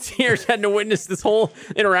concierge had to witness this whole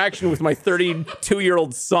interaction with my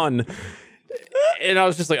 32-year-old son. And I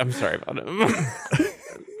was just like, I'm sorry about him.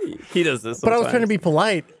 He does this sometimes. But I was trying to be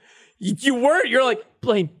polite. You weren't. You're like,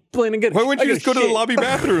 Blaine, I'm good. Why wouldn't you just go to the lobby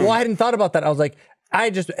bathroom? Well, I hadn't thought about that. I was like,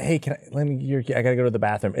 hey, let me your key. I gotta go to the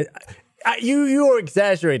bathroom. You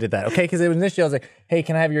exaggerated that, okay? Because it was initially I was like, hey,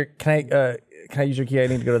 can I use your key? I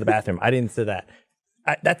need to go to the bathroom. I didn't say that.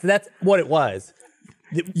 That's what it was.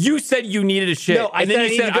 You said you needed a shit. No, I said I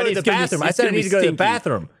need to go to the bathroom. I said I need to go to the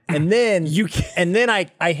bathroom. And then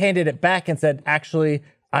I handed it back and said, actually,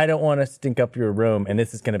 I don't want to stink up your room, and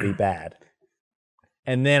this is going to be bad.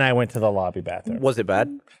 And then I went to the lobby bathroom. Was it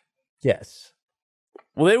bad? Yes.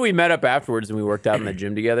 Well, then we met up afterwards and we worked out in the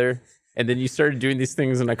gym together. And then you started doing these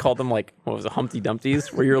things, and I called them like, what was it, Humpty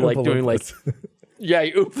Dumpties, where you're like doing like, yeah,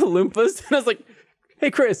 Oompa Loompas. And I was like,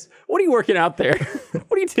 hey, Chris, what are you working out there?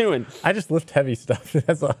 What are you doing? I just lift heavy stuff.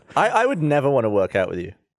 That's all. I would never want to work out with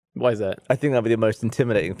you. Why is that? I think that'd be the most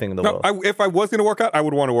intimidating thing in the world. If I was going to work out, I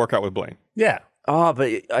would want to work out with Blaine. Yeah. Oh,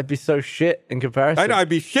 but I'd be so shit in comparison. I know I'd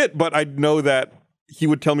be shit, but I'd know that he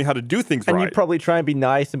would tell me how to do things and right. you'd probably try and be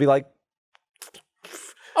nice and be like,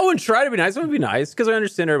 I wouldn't try to be nice. I would be nice because I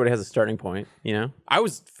understand everybody has a starting point, you know? I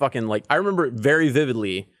was fucking like, I remember very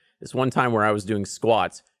vividly this one time where I was doing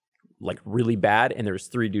squats like really bad, and there was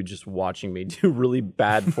 3 dudes just watching me do really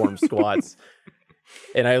bad form squats.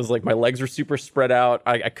 And I was like, my legs were super spread out.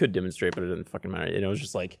 I could demonstrate, but it didn't fucking matter. And it was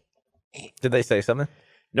just like, did they say something?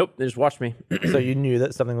 Nope, they just watched me. So you knew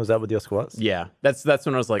that something was up with your squats? Yeah, that's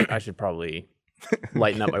when I was like, I should probably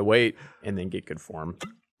lighten up my weight and then get good form.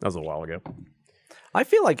 That was a while ago. I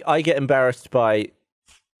feel like I get embarrassed by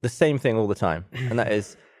the same thing all the time. And that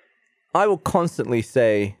is, I will constantly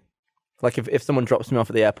say, like if someone drops me off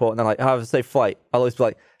at the airport and they're like, oh, have a safe flight, I'll always be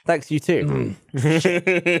like, thanks, you too.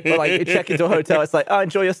 Or like you check into a hotel, it's like, oh,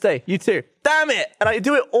 enjoy your stay, you too. Damn it! And I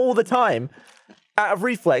do it all the time out of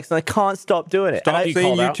reflex, and I can't stop doing it. Stop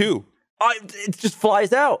saying you too. It just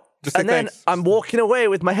flies out. Just say and then thanks. I'm walking away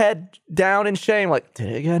with my head down in shame, like, did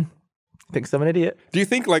it again. Thinks I'm an idiot. Do you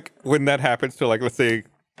think like when that happens to like, let's say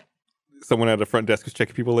someone at the front desk is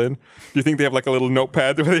checking people in, do you think they have like a little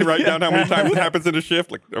notepad where they write down how many times it happens in a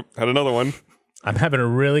shift? Like, oh, had another one. I'm having a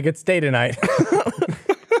really good stay tonight.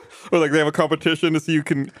 Or like they have a competition to see who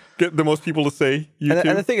can get the most people to say you too.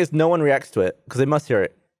 And the thing is, no one reacts to it because they must hear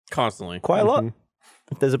it Constantly. quite a lot.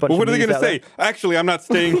 If there's a bunch Well, what of are they memes going to out say? Actually, I'm not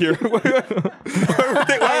staying here. Why would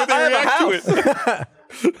they react to it?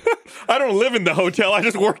 I don't live in the hotel. I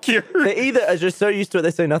just work here. there, they either are just so used to it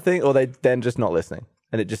they say nothing, or they then just not listening,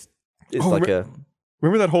 and it just it's like a.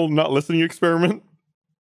 Remember that whole not listening experiment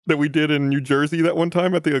that we did in New Jersey that one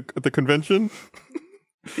time at the convention?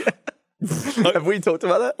 Have we talked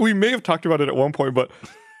about that? We may have talked about it at one point, but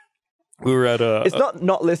we were at a. It's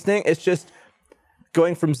not listening. It's just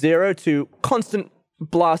going from zero to constant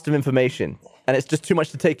blast of information, and it's just too much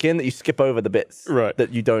to take in that you skip over the bits Right.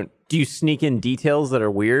 that you don't. Do you sneak in details that are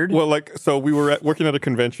weird? Well, like, so we were working at a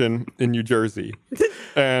convention in New Jersey,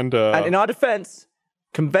 and And in our defense,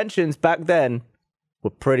 conventions back then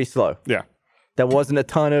were pretty slow. yeah, There wasn't a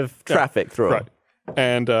ton of traffic through right. them.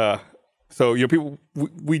 And so people,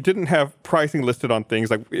 we didn't have pricing listed on things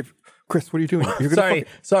like if. Chris, what are you doing? You're gonna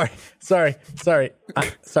Sorry.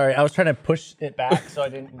 I was trying to push it back so I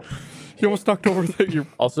didn't. You almost knocked over your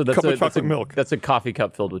Also, cup of chocolate milk. That's a coffee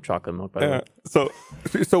cup filled with chocolate milk, by the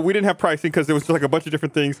way. So we didn't have pricing because there was just like a bunch of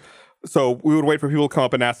different things. So we would wait for people to come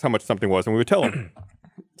up and ask how much something was, and we would tell them.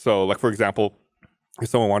 So, like for example, if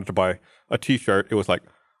someone wanted to buy a T-shirt, it was like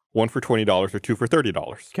one for $20 or two for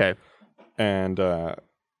 $30. Okay. And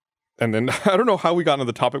then I don't know how we got on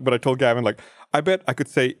the topic, but I told Gavin, like, I bet I could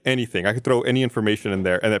say anything. I could throw any information in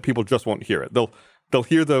there, and that people just won't hear it. They'll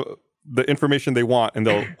hear the information they want, and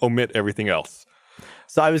they'll omit everything else.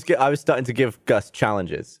 So I was starting to give Gus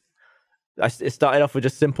challenges. It started off with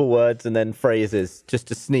just simple words and then phrases just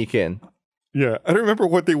to sneak in. Yeah, I don't remember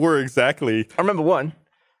what they were exactly. I remember one.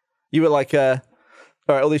 You were like, all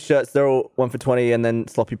right, all these shirts, they're all 1 for 20, and then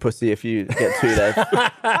sloppy pussy if you get 2 there.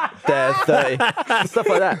 They're 30. Stuff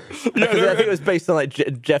like that. Yeah, I think it was based on like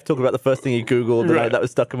Jeff talking about the first thing he Googled, and that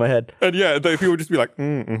was stuck in my head. And yeah, people would just be like,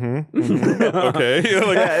 okay.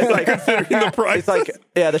 Like, Yeah, it's like considering the price. It's like,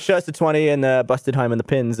 yeah, the shirts are 20 and busted Heim and the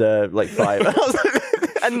pins are like 5.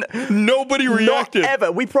 And nobody reacted. Not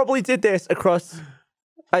ever. We probably did this across,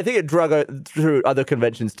 I think it drug through other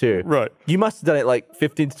conventions too. Right. You must have done it like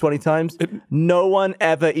 15 to 20 times. No one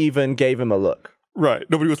ever even gave him a look. Right.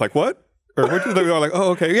 Nobody was like, what? Or what? They were like,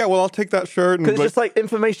 oh, okay, yeah, well, I'll take that shirt. Because it's just like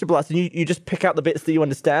information blast, and you just pick out the bits that you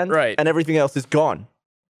understand, right? And everything else is gone.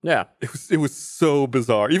 Yeah, it was so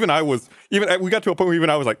bizarre. We got to a point where even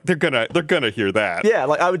I was like, they're gonna hear that. Yeah,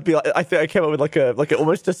 like I would be like, I think I came up with like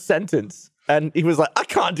almost a sentence, and he was like, I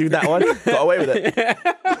can't do that one. Got away with it.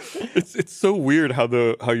 It's so weird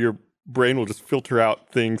how your brain will just filter out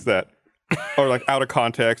things that are like out of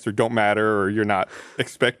context or don't matter or you're not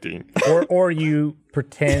expecting. Or you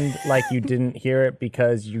pretend like you didn't hear it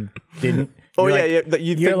because you didn't. Oh you're yeah, like,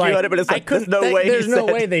 you think you heard it, but it's like there's no way. There's no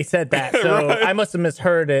way they said that. So Right. I must have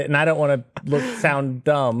misheard it, and I don't want to sound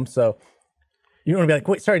dumb. So you want to be like,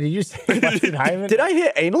 wait, sorry, did you say busted hymen? Did I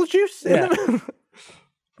hear anal juice? Yeah.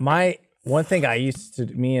 My one thing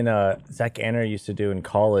me and Zach Anner used to do in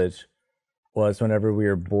college was whenever we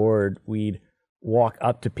were bored, we'd walk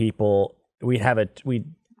up to people. We'd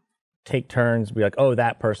take turns. Be like, oh,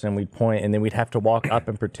 that person. We'd point, and then we'd have to walk up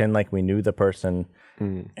and pretend like we knew the person,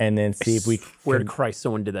 and then see if we. Swear to Christ,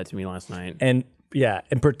 someone did that to me last night. And yeah,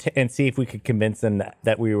 and see if we could convince them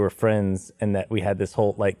that we were friends and that we had this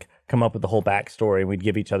whole come up with the whole backstory, and we'd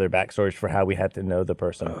give each other backstories for how we had to know the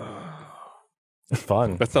person. It's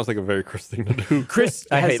fun. That sounds like a very Chris thing to do. Chris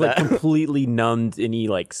has completely numbed any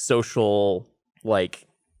social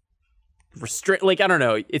restrict. I don't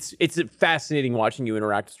know. It's fascinating watching you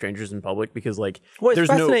interact with strangers in public because well, it's there's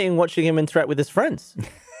fascinating watching him interact with his friends.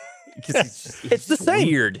 It's the same.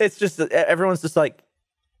 Weird. It's just that everyone's just like,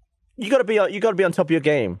 you got to be on top of your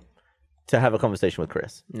game to have a conversation with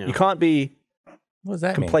Chris. Yeah. You can't be What does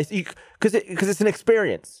that complacent because it's an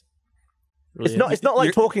experience. Really It's not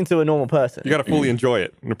like talking to a normal person. You got to fully enjoy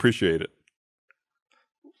it and appreciate it.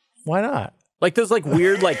 Why not? Like those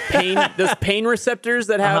weird pain receptors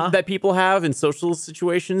that people have in social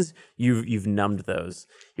situations. You've numbed those.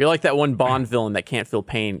 You're like that one Bond villain that can't feel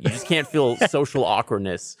pain. You just can't feel social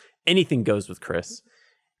awkwardness. Anything goes with Chris,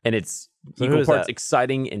 and it's equal parts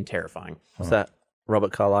exciting and terrifying. What's that?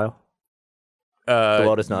 Robert Carlyle. The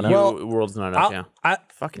world is not enough. The world is not enough. Yeah, I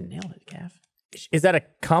fucking nailed it, Gav. Is that a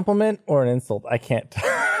compliment or an insult? I can't tell.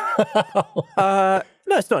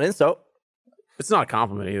 No, it's not an insult. It's not a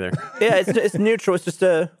compliment either. Yeah, it's neutral. It's just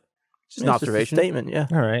an observation. Statement. Yeah.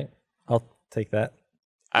 All right. I'll take that.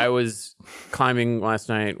 I was climbing last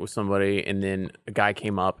night with somebody, and then a guy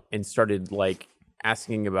came up and started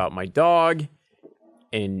asking about my dog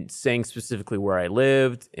and saying specifically where I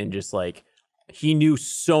lived, and just he knew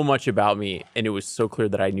so much about me, and it was so clear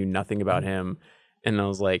that I knew nothing about him. And I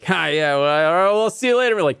was like, hi, yeah, well, we'll see you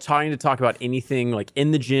later. We're trying to talk about anything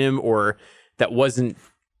in the gym or that wasn't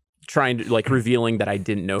trying to revealing that I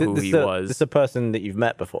didn't know who he was. This is a person that you've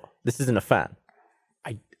met before. This isn't a fan.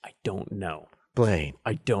 I don't know. Blaine.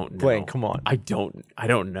 I don't know. Blaine, come on. I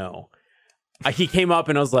don't know. He came up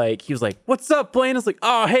and he was like, what's up, Blaine? I was like,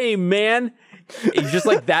 oh, hey, man. It's just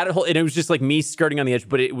that whole, and it was just me skirting on the edge,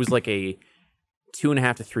 but it was a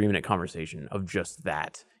 2.5 to 3 minute conversation of just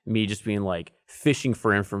that. Me just being fishing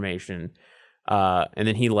for information. And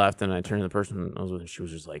then he left, and I turned to the person I was with, and she was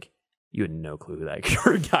just like, you had no clue who that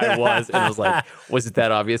guy was. And I was like, was it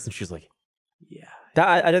that obvious? And she was like, yeah.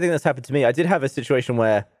 I don't think that's happened to me. I did have a situation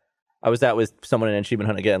where I was out with someone in Achievement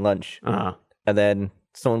Hunter getting lunch. Uh-huh. And then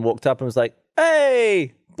someone walked up and was like,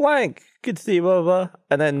 hey, blank, good to see you, blah, blah, blah.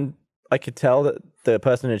 And then I could tell that the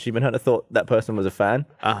person in Achievement Hunter thought that person was a fan.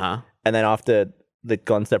 Uh-huh. And then after they'd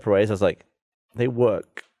gone separate ways, I was like, they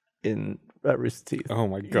work at Rooster Teeth. Oh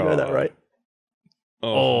my god! You know that, right?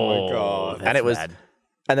 Oh my god! And it was bad.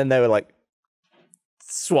 And then they were like,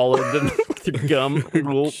 swallowed the gum.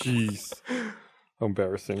 Jeez. How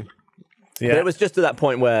embarrassing. but it was just to that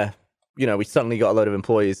point where, we suddenly got a load of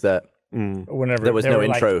employees that Whenever there was they no were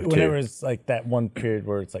intro like, to- whenever it was like that one period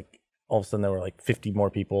where it's like all of a sudden there were like 50 more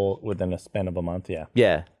people within a span of a month. Yeah.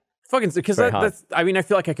 yeah. Fucking, because Very hard. that's. I mean, I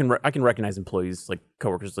feel like I can recognize employees, like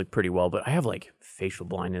coworkers, like pretty well. But I have like facial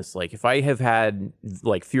blindness. Like if I have had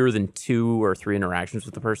like fewer than 2 or 3 interactions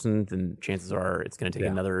with the person, then chances are it's going to take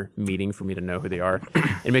another meeting for me to know who they are.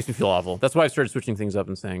 It makes me feel awful. That's why I started switching things up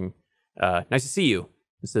and saying, "Nice to see you,"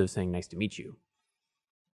 instead of saying "Nice to meet you."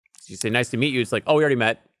 So you say "Nice to meet you," it's like, "Oh, we already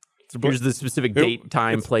met." Here's the specific date,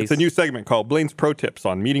 time, place. It's a new segment called Blaine's Pro Tips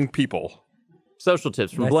on Meeting People. Social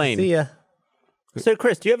tips from Nice Blaine. to see ya. So,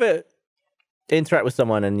 Chris, do you ever interact with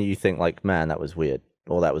someone and you think like, man, that was weird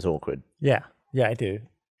or that was awkward? Yeah. Yeah, I do.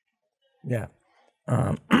 Yeah.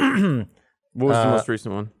 What was the most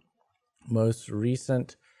recent one? Most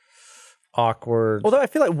recent awkward. Although I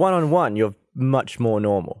feel like one-on-one, you're much more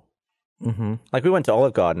normal. Mm-hmm. Like we went to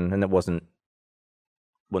Olive Garden and it wasn't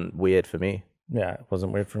weird for me. Yeah, it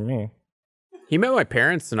wasn't weird for me. He met my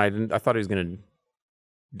parents, and I thought he was gonna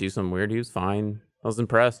do something weird. He was fine. I was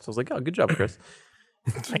impressed. I was like, "Oh, good job, Chris."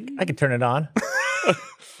 I could turn it on.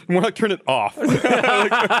 More like turn it off.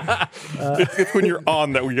 It's when you're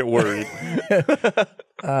on that we get worried.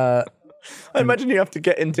 I imagine you have to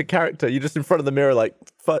get into character. You're just in front of the mirror, like,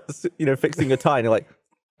 fixing your tie, and you're like,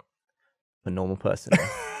 a normal person.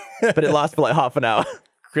 But it lasts for like half an hour.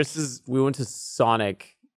 We went to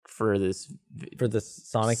Sonic for this For this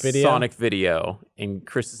Sonic video. and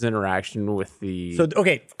Chris's interaction with the. So,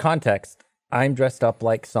 okay, context. I'm dressed up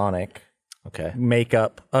like Sonic. Okay.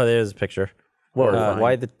 Makeup. Oh, there's a picture.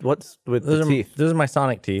 What's with the teeth? Those are my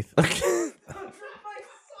Sonic teeth.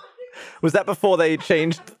 Was that before they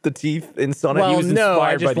changed the teeth in Sonic? Well, was no,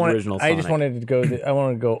 I inspired just by the wanted. original I just Sonic. wanted to go. I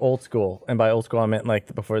wanted to go old school, and by old school I meant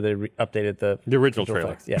like before they updated the original visual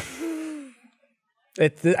trailer. effects. Yeah. I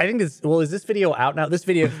think this. Well, is this video out now? This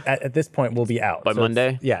video at this point will be out By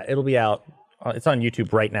Monday? Yeah, it'll be out. It's on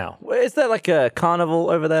YouTube right now. Is there like a carnival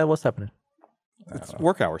over there? What's happening? It's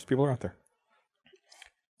work hours. People are out there.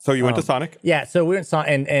 So you went to Sonic? Yeah, so we went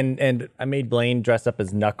Sonic, and I made Blaine dress up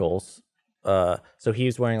as Knuckles. So he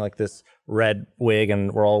was wearing like this red wig,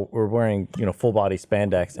 and we're wearing full body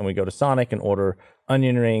spandex, and we go to Sonic and order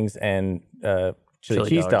onion rings and chili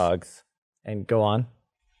cheese dogs, and go on.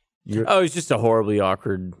 Oh, it's just a horribly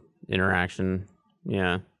awkward interaction.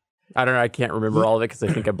 Yeah. I don't know. I can't remember all of it because I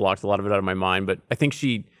think I blocked a lot of it out of my mind. But I think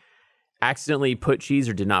she accidentally put cheese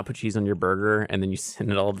or did not put cheese on your burger, and then you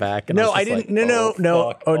sent it all back. And No, was I just didn't. like,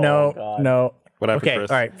 No. Oh no. What happened, Okay,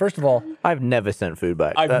 Chris? all right. First of all, I've never sent food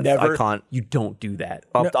back. I can't. You don't do that.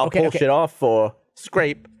 I'll okay, pull okay. shit off or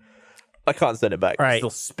scrape. I can't send it back. all right. They'll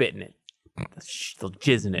spit in it. They'll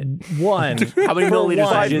jizz in it. One. How many For milliliters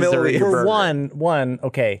of one- jizz are in your For burger? one.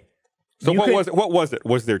 Okay. So You what could- was it? What was it?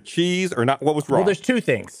 Was there cheese or not? What was wrong? Well, there's two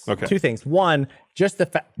things. Okay. Two things. One, just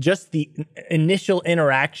the initial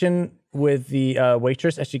interaction with the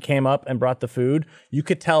waitress as she came up and brought the food. You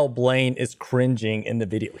could tell Blaine is cringing in the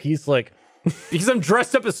video. He's like, Because I'm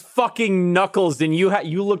dressed up as fucking Knuckles, and you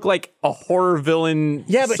look like a horror villain.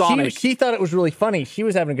 yeah, but Sonic. she thought it was really funny. She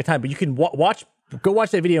was having a good time. But you can go watch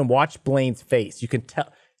that video and watch Blaine's face. You can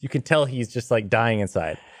tell he's just like dying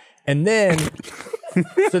inside. And then,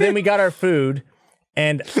 so then we got our food,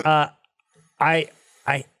 and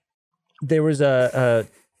there was a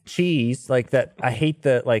cheese like that. I hate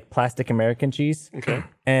the like plastic American cheese. Okay.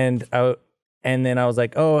 And then I was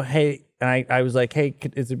like, oh hey, and I was like, hey,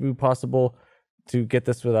 is it possible to get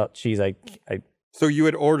this without cheese? So you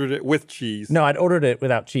had ordered it with cheese. No, I'd ordered it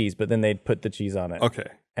without cheese, but then they'd put the cheese on it. Okay.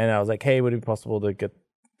 And I was like, hey, would it be possible to get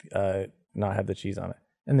not have the cheese on it?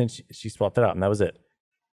 And then she swapped it out, and that was it.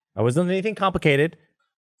 I wasn't anything complicated.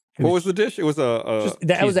 What was the dish? It was a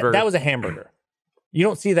That cheeseburger. was a hamburger. You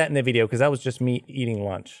don't see that in the video because that was just me eating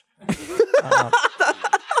lunch.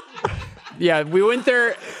 Yeah, we went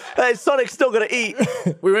there. Hey, Sonic's still gonna eat.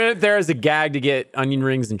 We went there as a gag to get onion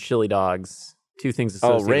rings and chili dogs. Two things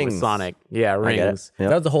associated with rings. Sonic. Yeah, I get it. rings. Yep.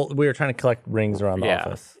 That was the whole. We were trying to collect rings around the Yeah,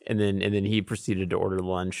 office. and then he proceeded to order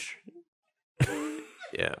lunch.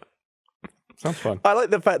 Yeah. sounds fun. I like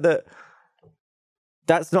the fact that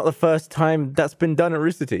that's not the first time that's been done at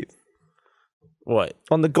Rooster Teeth. What?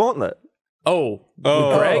 On the gauntlet. Oh, Oh.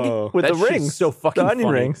 with Greg? With That the shit's rings. so fucking the onion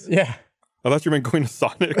funny. rings. Yeah. I thought you meant going to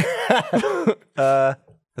Sonic.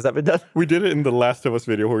 Has that been done? We did it in the Last of Us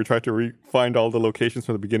video where we tried to find all the locations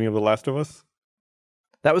from the beginning of the Last of Us.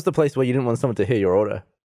 That was the place where you didn't want someone to hear your order.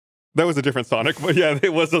 That was a different Sonic, but yeah,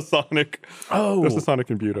 it was a Sonic. Oh, there's a Sonic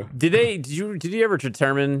in Buda. did you ever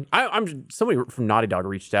determine? I'm somebody from Naughty Dog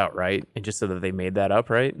reached out, right, and just said that they made that up,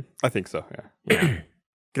 right? I think so. Yeah.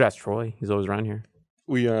 Could ask Troy. He's always around here.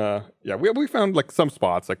 We found like some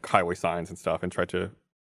spots like highway signs and stuff and tried to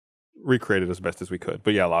recreate it as best as we could.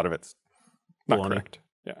 But yeah, a lot of it's not Baloney. correct.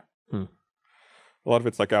 Yeah. A lot of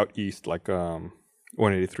it's like out east, like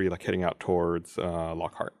 183, like heading out towards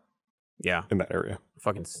Lockhart Yeah, in that area.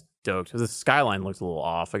 fucking stoked. The skyline looks a little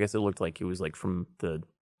off. I guess it looked like it was like from the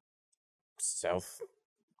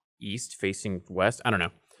southeast facing west. I don't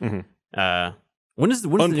know. When is the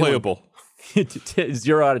Unplayable. new one?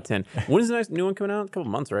 0 out of 10. When is the next new one coming out? A couple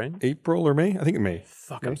months, right? April or May? I think it May.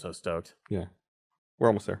 Fuck, I'm so stoked. Yeah. We're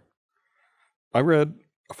almost there. I read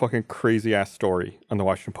a fucking crazy ass story on the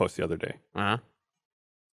Washington Post the other day.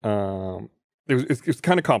 It was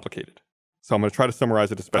kind of complicated. So I'm going to try to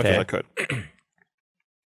summarize it as best as I could.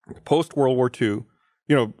 Post World War II,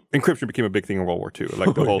 encryption became a big thing in World War II.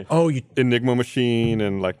 Like the whole Enigma machine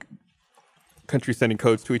and like countries sending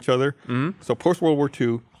codes to each other. So post World War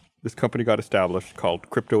II, this company got established called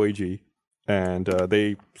Crypto AG, and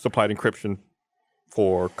they supplied encryption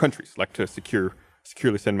for countries, like to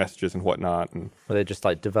securely send messages and whatnot. And Where they just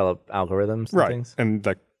like develop algorithms and things. And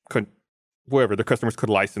like whoever the customers could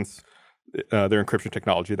license their encryption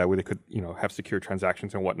technology. That way they could, have secure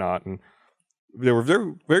transactions and whatnot. And they were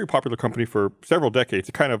very, very popular company for several decades.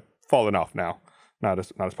 It's kind of fallen off now. Not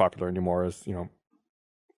as popular anymore as,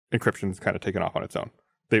 encryption's kind of taken off on its own.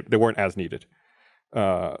 They weren't as needed.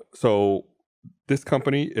 So this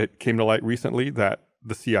company, it came to light recently that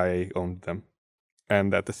the CIA owned them,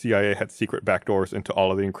 and that the CIA had secret backdoors into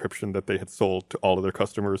all of the encryption that they had sold to all of their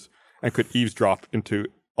customers and could eavesdrop into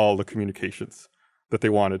all the communications that they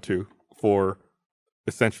wanted to for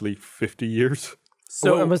essentially 50 years.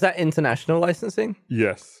 So, and was that international licensing?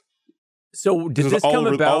 Yes. So did this come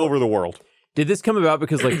about all over the world? Did this come about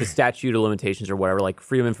because like the statute of limitations or whatever, like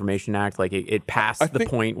Freedom of Information Act, like it passed the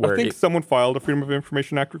point where I think someone filed a Freedom of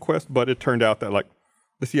Information Act request, but it turned out that like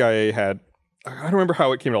the CIA had, I don't remember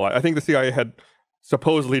how it came to light. I think the CIA had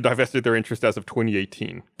supposedly divested their interest as of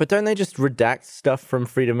 2018. But don't they just redact stuff from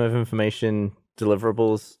Freedom of Information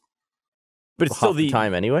deliverables? But it's still the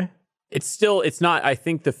time anyway. It's not. I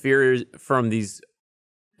think the fear from these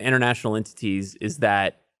international entities is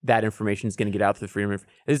that information is going to get out through the freedom of.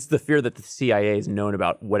 It's the fear that the CIA has known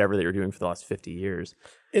about whatever they were doing for the last 50 years.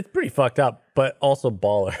 It's pretty fucked up, but also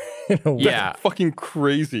baller. Yeah, fucking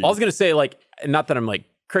crazy. I was gonna say like, not that I'm like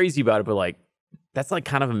crazy about it, but like that's like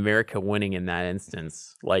kind of America winning in that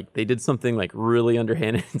instance. Like they did something like really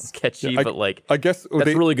underhanded and sketchy, but like I guess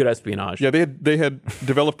that's really good espionage. Yeah, they had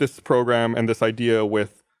developed this program and this idea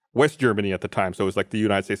with West Germany at the time. So it was like the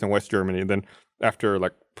United States and West Germany, and then after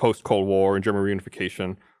like post Cold War and German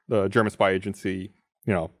reunification, the German spy agency,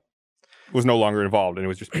 was no longer involved, and it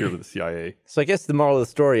was just purely the CIA. So I guess the moral of the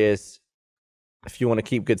story is, if you want to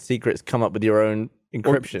keep good secrets, come up with your own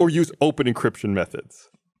encryption, or use open encryption methods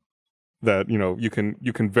that you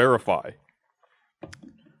can verify.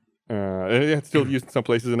 And it's still used in some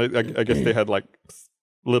places, and I guess they had like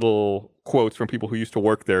little quotes from people who used to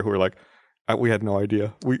work there who were like, "We had no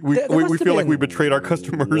idea. We feel like we betrayed our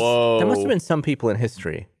customers." Whoa. There must have been some people in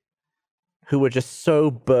history who were just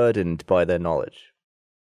so burdened by their knowledge.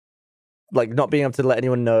 Like not being able to let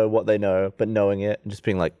anyone know what they know, but knowing it and just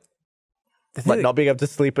being like not being able to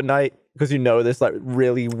sleep at night because this like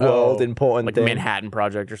really world important like thing. Manhattan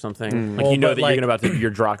Project or something. Like Well, you're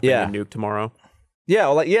dropping a nuke tomorrow. Yeah,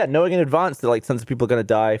 or knowing in advance that like tons of people are gonna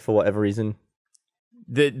die for whatever reason.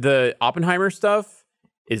 The Oppenheimer stuff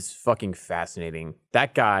is fucking fascinating.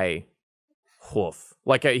 That guy, woof.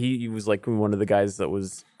 Like he was like one of the guys that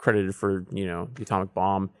was credited for the atomic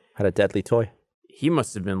bomb. Had a deadly toy. He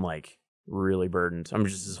must have been like really burdened. I mean,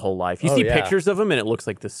 just his whole life. You see pictures of him, and it looks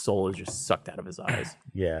like the soul is just sucked out of his eyes.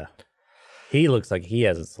 Yeah. He looks like he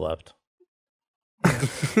hasn't slept.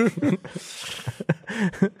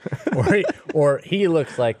 or he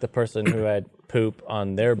looks like the person who had poop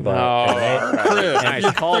on their butt. Nice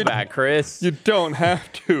callback, Chris. You don't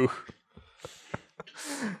have to.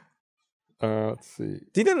 Let's see.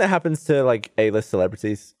 Do you think that happens to like A-list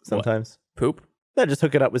celebrities sometimes? Poop? They're just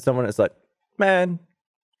hooking up with someone that's like, man,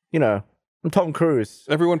 I'm Tom Cruise.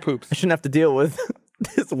 Everyone poops. I shouldn't have to deal with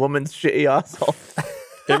this woman's shitty asshole.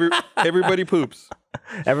 Everybody poops.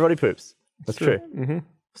 Everybody poops. That's true. Mm-hmm.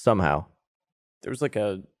 Somehow. There was like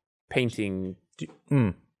a painting.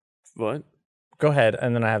 What? Go ahead,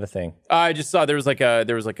 and then I have a thing. I just saw there was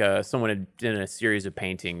like someone had done a series of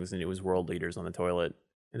paintings, and it was world leaders on the toilet,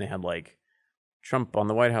 and they had like Trump on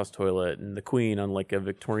the White House toilet, and the Queen on like a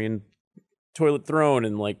Victorian toilet throne,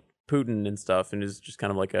 and like Putin and stuff, and is just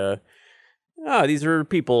kind of like these are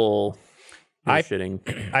people who are shitting.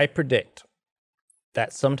 I predict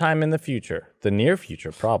that sometime in the future, the near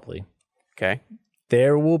future probably, Okay.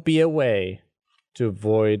 there will be a way to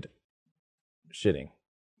avoid shitting.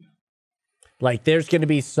 Like there's going to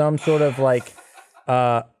be some sort of like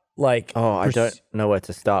I don't know where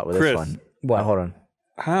to start with Chris, this one. What? Hold on.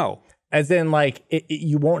 How? As in like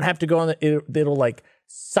you won't have to go on it'll like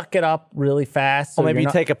suck it up really fast. So Or maybe you're you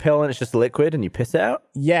not- take a pill and it's just liquid and you piss it out.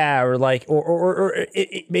 yeah, or like or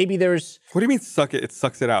maybe there's What do you mean suck it? It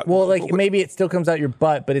sucks it out. well like maybe it still comes out your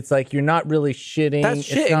butt, but it's like you're not really shitting. That's It's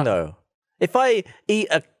shitting not- though. If I eat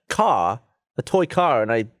a toy car,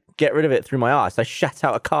 and I get rid of it through my ass, I shat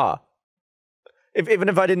out a car. Even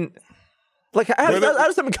if I didn't, like, how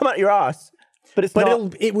does something come out your ass? But it's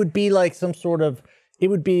not. it would be like some sort of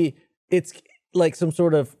it's like some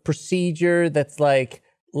sort of procedure that's like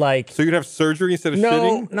So you'd have surgery instead of no,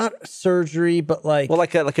 shitting? not surgery, but like Well,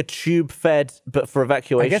 like a tube fed, but for I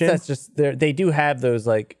evacuation. guess that's just they do have those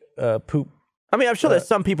like poop. I mean, I'm sure there's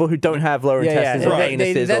some people who don't have lower intestines or Right.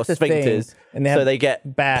 anuses or That's a thing, sphincters, and they so have they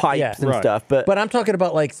get bad- pipes yeah. and Right. stuff. But But I'm talking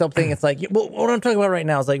about like something. It's like well, what I'm talking about right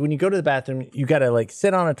now is like when you go to the bathroom, you got to like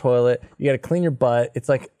sit on a toilet, you got to clean your butt. It's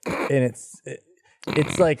like and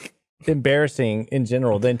it's like embarrassing in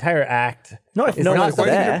general. The entire act. not if is no not one's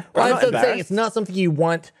something- there. Well, I'm that's not what I'm saying. embarrassed. It's not something you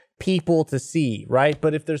want people to see, right?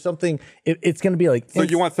 But if there's something, it's going to be like So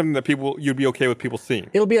you want something that you'd be okay with people seeing?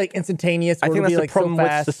 it'll be like instantaneous. I or think it'll that's be the like problem so with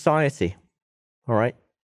fast. society. All right.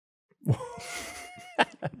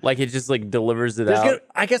 Like it just like delivers it There's out. gonna,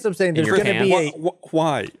 I guess I'm saying there's your going to be a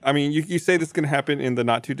Why? I mean, you say this can happen in the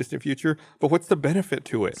not too distant future, but what's the benefit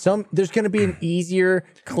to it? there's going to be an easier,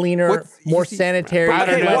 cleaner, What's more easy? sanitary. I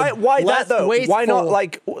don't Okay, know. why less that though? Why not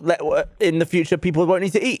wasteful- like in the future people won't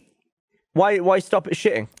need to eat? Why stop at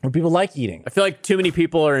shitting? Or people like eating. I feel like too many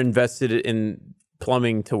people are invested in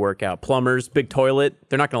plumbing to work out. Plumbers, big toilet.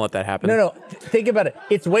 They're not going to let that happen. No. Think about it.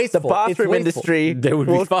 It's wasteful. It's Bathroom wasteful. industry They would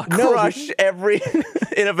be will fucked. crush every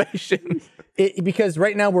innovation. Because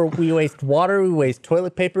right now we waste water, we waste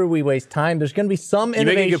toilet paper, we waste time. There's going to be some You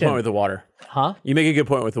innovation. make a good point with the water. Huh? You make a good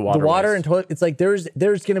point with the water. The water waste. and toilet. It's like there's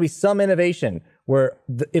going to be some innovation where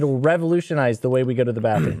it'll revolutionize the way we go to the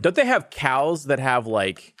bathroom. Don't they have cows that have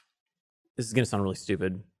like? This is going to sound really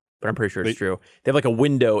stupid, but I'm pretty sure it's true. They have like a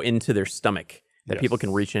window into their stomach that people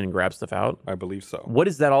can reach in and grab stuff out. I believe so. What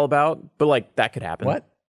is that all about? But like that could happen. What?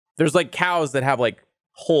 There's like cows that have like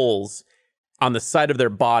holes on the side of their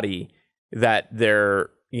body that their,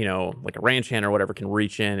 like a ranch hand or whatever can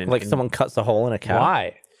reach in and Like someone cuts a hole in a cow.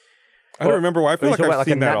 Why? I don't remember why. I feel Are you like talking I've about, like,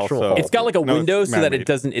 seen a that natural also. hole? It's got like a No, window it's so that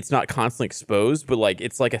man-made. it's not constantly exposed, but like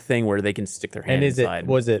it's like a thing where they can stick their hand And inside.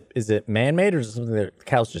 is it man made or is it something that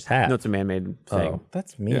cows just have? No, it's a man-made thing. Oh,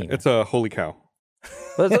 that's mean. It's a holy cow.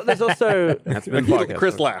 There's also That's been podcast.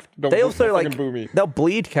 Chris laughed. Don't they also fucking like boo me. they'll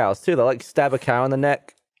bleed cows too. They'll like stab a cow in the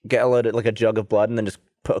neck, get like a jug of blood, and then just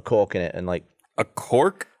put a cork in it and like A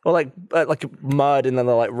cork? or like mud, and then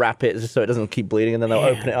they'll like wrap it just so it doesn't keep bleeding, and then they'll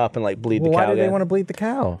open it up and like bleed Well, the why cow. do they want to bleed the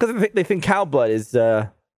cow? Because they think cow blood is I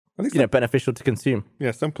think beneficial to consume.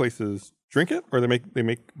 Yeah, some places drink it or they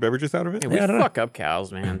make beverages out of it. We fuck up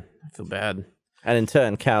cows, man. I feel bad. And in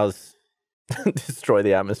turn, cows destroy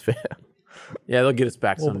the atmosphere Yeah, they'll get us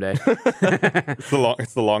back someday. It's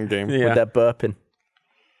the long game. Yeah. with their burping.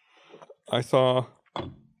 I saw.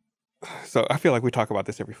 So I feel like we talk about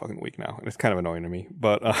this every fucking week now, and it's kind of annoying to me.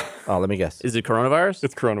 But Oh, let me guess. Is it coronavirus?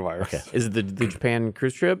 it's coronavirus. Okay. Is it the Japan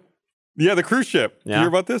cruise trip? Yeah, the cruise ship. Did you Yeah. hear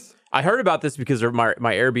about this? I heard about this because my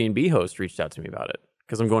Airbnb host reached out to me about it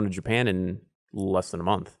because I'm going to Japan in less than a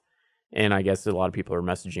month. And I guess a lot of people are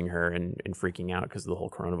messaging her and freaking out because of the whole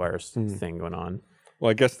coronavirus thing going on. Well,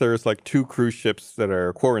 I guess there's like 2 cruise ships that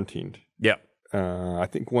are quarantined. Yeah. I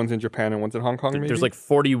think one's in Japan and one's in Hong Kong. Maybe There's like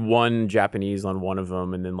 41 Japanese on one of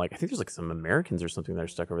them. And then like, I think there's like some Americans or something that are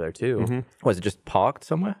stuck over there too. Was it just parked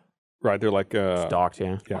somewhere? right. They're like Docked,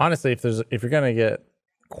 yeah. Yeah. Honestly, if you're gonna get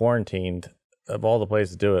quarantined, of all the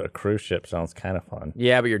places to do it, a cruise ship sounds kind of fun.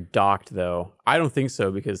 Yeah, but you're docked though. I don't think so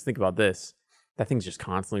because think about this. That thing's just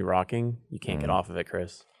constantly rocking. You can't get off of it,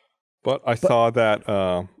 Chris. But I saw that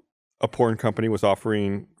a porn company was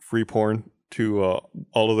offering free porn to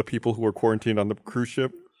all of the people who were quarantined on the cruise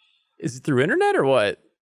ship. Is it through internet or what?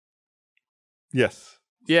 Yes.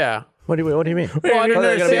 Yeah. What do you mean? Well, I don't Are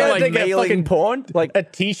they gonna be understand, like like, mailing fucking- porn, like A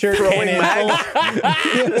T-shirt throwing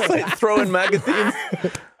and Just like throwing magazines.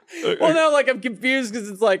 Well, no, like I'm confused because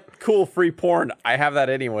it's like cool free porn. I have that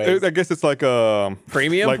anyway. I guess it's like a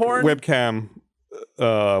Premium like porn? webcam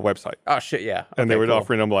website, Oh shit, yeah. and they Okay, were cool.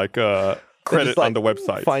 offering them like credit Just, like, on the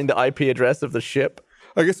website. Find the IP address of the ship.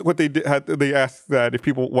 I guess what they did they asked that if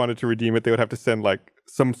people wanted to redeem it, they would have to send like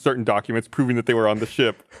some certain documents proving that they were on the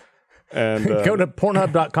ship. And Go to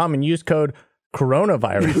Pornhub.com and use code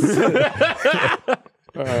coronavirus.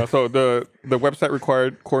 so the website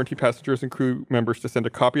required quarantine passengers and crew members to send a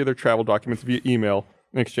copy of their travel documents via email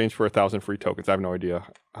in exchange for 1,000 free tokens. I have no idea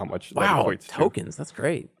how much that equates to. Tokens. That's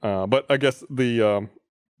great. But I guess the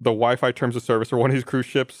Wi-Fi terms of service for one of these cruise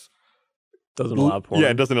ships Doesn't allow porn. Yeah,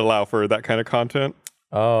 it doesn't allow for that kind of content.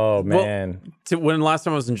 Oh man, When last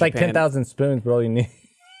time I was in it's like Japan, 10,000 spoons, but all you need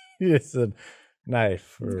is a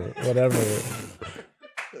knife or whatever.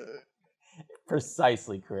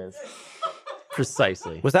 precisely, Chris.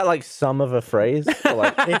 Precisely. Was that like some of a phrase? Or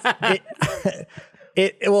like,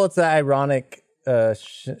 It's an ironic.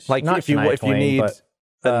 like not if you Shania Twain, need but,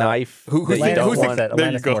 a knife, who's that you Alanis don't Morissette? want.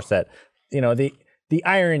 There you Alanis go. Morissette. You know, the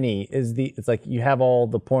irony is it's like you have all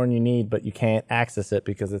the porn you need, but you can't access it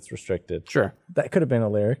because it's restricted. Sure. That could have been a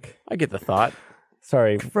lyric. I get the thought.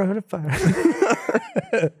 Sorry.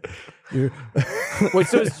 Wait,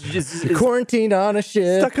 so it's just Quarantined on a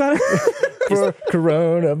ship Stuck on for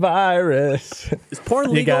coronavirus. is porn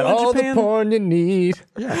legal You got in all Japan? the porn you need.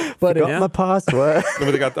 Yeah. But Got my password.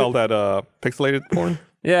 Remember they got all that pixelated porn?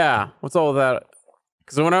 Yeah. What's all of that?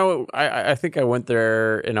 Because when I think I went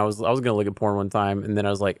there and I was gonna look at porn one time and then I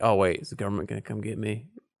was like, oh wait, is the government gonna come get me?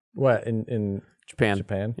 what in Japan.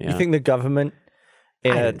 Japan? Yeah. You think the government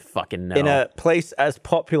in I a didn't fucking know. in a place as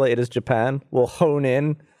populated as Japan will hone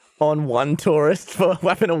in on one tourist for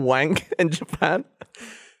having a wank in Japan?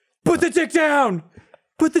 Put the dick down.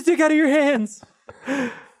 Put the dick out of your hands.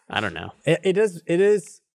 I don't know. It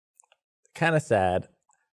is kind of sad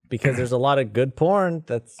because there's a lot of good porn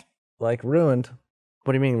that's like ruined.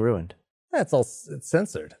 What do you mean ruined? That's all it's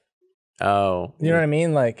censored. Oh, You know what I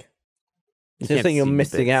mean? Like You can't think you're see the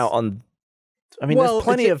missing bits. out on? I mean, Well, there's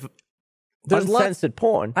plenty it's- of there's lots. uncensored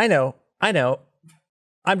porn. I know.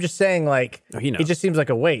 I'm just saying, like, Oh, he knows. it just seems like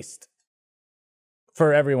a waste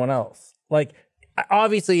for everyone else. Like,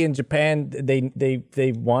 obviously, in Japan,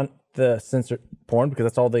 they want the censored porn because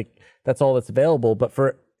that's all that's available. But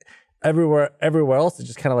for everywhere else, it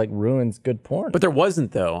just kind of like ruins good porn. But there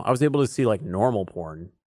wasn't though. I was able to see like normal porn.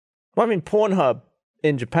 Well, I mean, Pornhub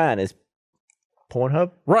in Japan is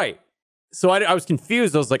Pornhub. Right. So I was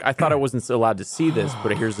confused. I was like, I thought I wasn't allowed to see this,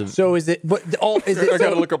 but here's a. So is it? But all is it? I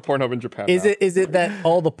gotta look up Pornhub in Japan. Is now. it that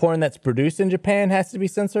all the porn that's produced in Japan has to be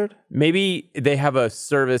censored? Maybe they have a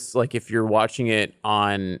service like if you're watching it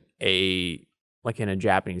on in a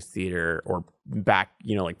Japanese theater or back,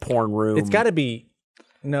 like porn room. It's got to be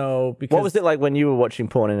no. Because What was it like when you were watching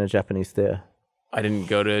porn in a Japanese theater? I didn't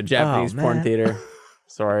go to a Japanese porn man. theater.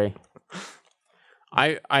 Sorry.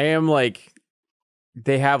 I am like.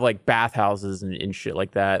 They have like bathhouses and shit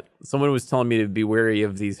like that. Someone was telling me to be wary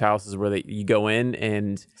of these houses where you go in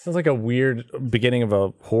and Sounds like a weird beginning of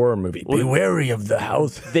a horror movie. Be wary of the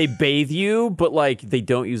house. they bathe you, but like they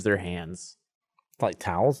don't use their hands. Like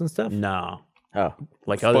towels and stuff? No, Oh,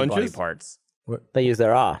 like other body Sponges? parts they use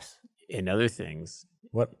their ass. and other things.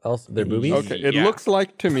 What else? Their boobies? Okay, it Yeah. looks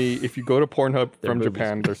like to me if you go to Pornhub from boobies.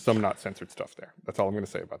 Japan, there's some not censored stuff there. That's all I'm going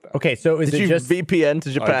to say about that. Okay, so is Did it you just VPN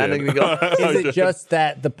to Japan did. and you go? is it just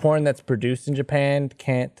that the porn that's produced in Japan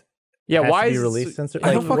can't Yeah, has why to be is released censored?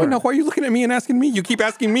 I don't Like, fucking know. Why are you looking at me and asking me? You keep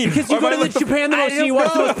asking me. Because you Why go am I to like the Japan the most, so you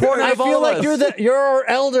watch the most porn I of all feel of like us. you're our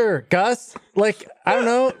elder, Gus. Like I don't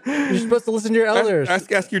know. You're supposed to listen to your elders.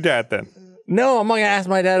 Ask your dad then. No, I'm not gonna ask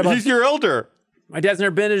my dad about. He's your elder. My dad's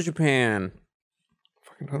never been to Japan.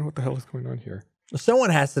 I don't know what the hell is going on here.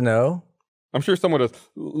 Someone has to know. I'm sure someone does.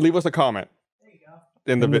 Leave us a comment.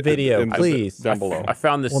 In the video, the- please. down below. I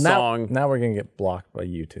found this Well, song. now we're gonna get blocked by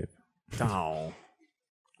YouTube. Oh.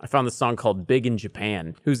 I found this song called Big in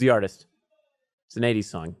Japan. Who's the artist? It's an 80s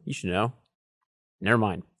song. You should know. Never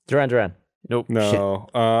mind. Duran Duran. Nope. No,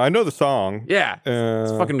 I know the song. Yeah.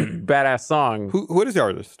 It's a fucking badass song. What is the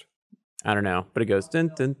artist? I don't know. But it goes.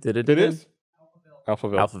 Dun, dun, dun, dun, It dun. is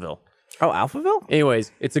Alphaville. Alphaville. Oh, Alphaville?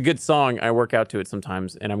 Anyways, it's a good song. I work out to it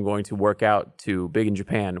sometimes, and I'm going to work out to Big in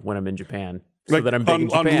Japan when I'm in Japan. So Like that I'm big in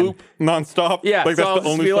on Japan. loop, nonstop. Yeah, like so that's I'll the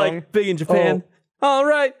just only be song. like Big in Japan. All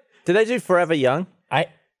right. Did they do Forever Young?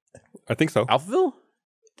 I think so. Alphaville?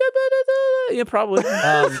 Yeah, probably.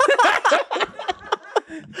 I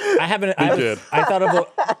haven't. He did. I thought of a.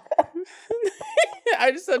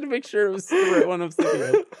 I just had to make sure it was the right one I was thinking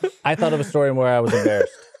of. I thought of a story where I was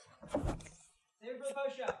embarrassed.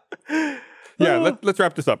 Yeah, let's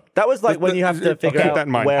wrap this up. That was like when you have to figure keep out that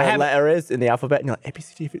in mind. where I a have- letter is in the alphabet, and you're like A B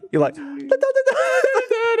C D. You're like,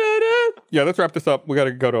 Yeah, let's wrap this up. We got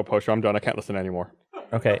to go to a post show. I'm done. I can't listen anymore.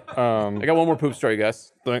 Okay. I got one more poop story,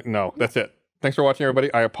 Gus. No, that's it. Thanks for watching,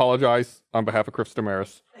 everybody. I apologize on behalf of Chris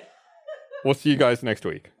Demarais. We'll see you guys next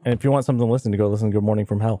week. And if you want something to listen to, go listen to Good Morning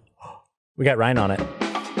from Hell. We got Ryan on it.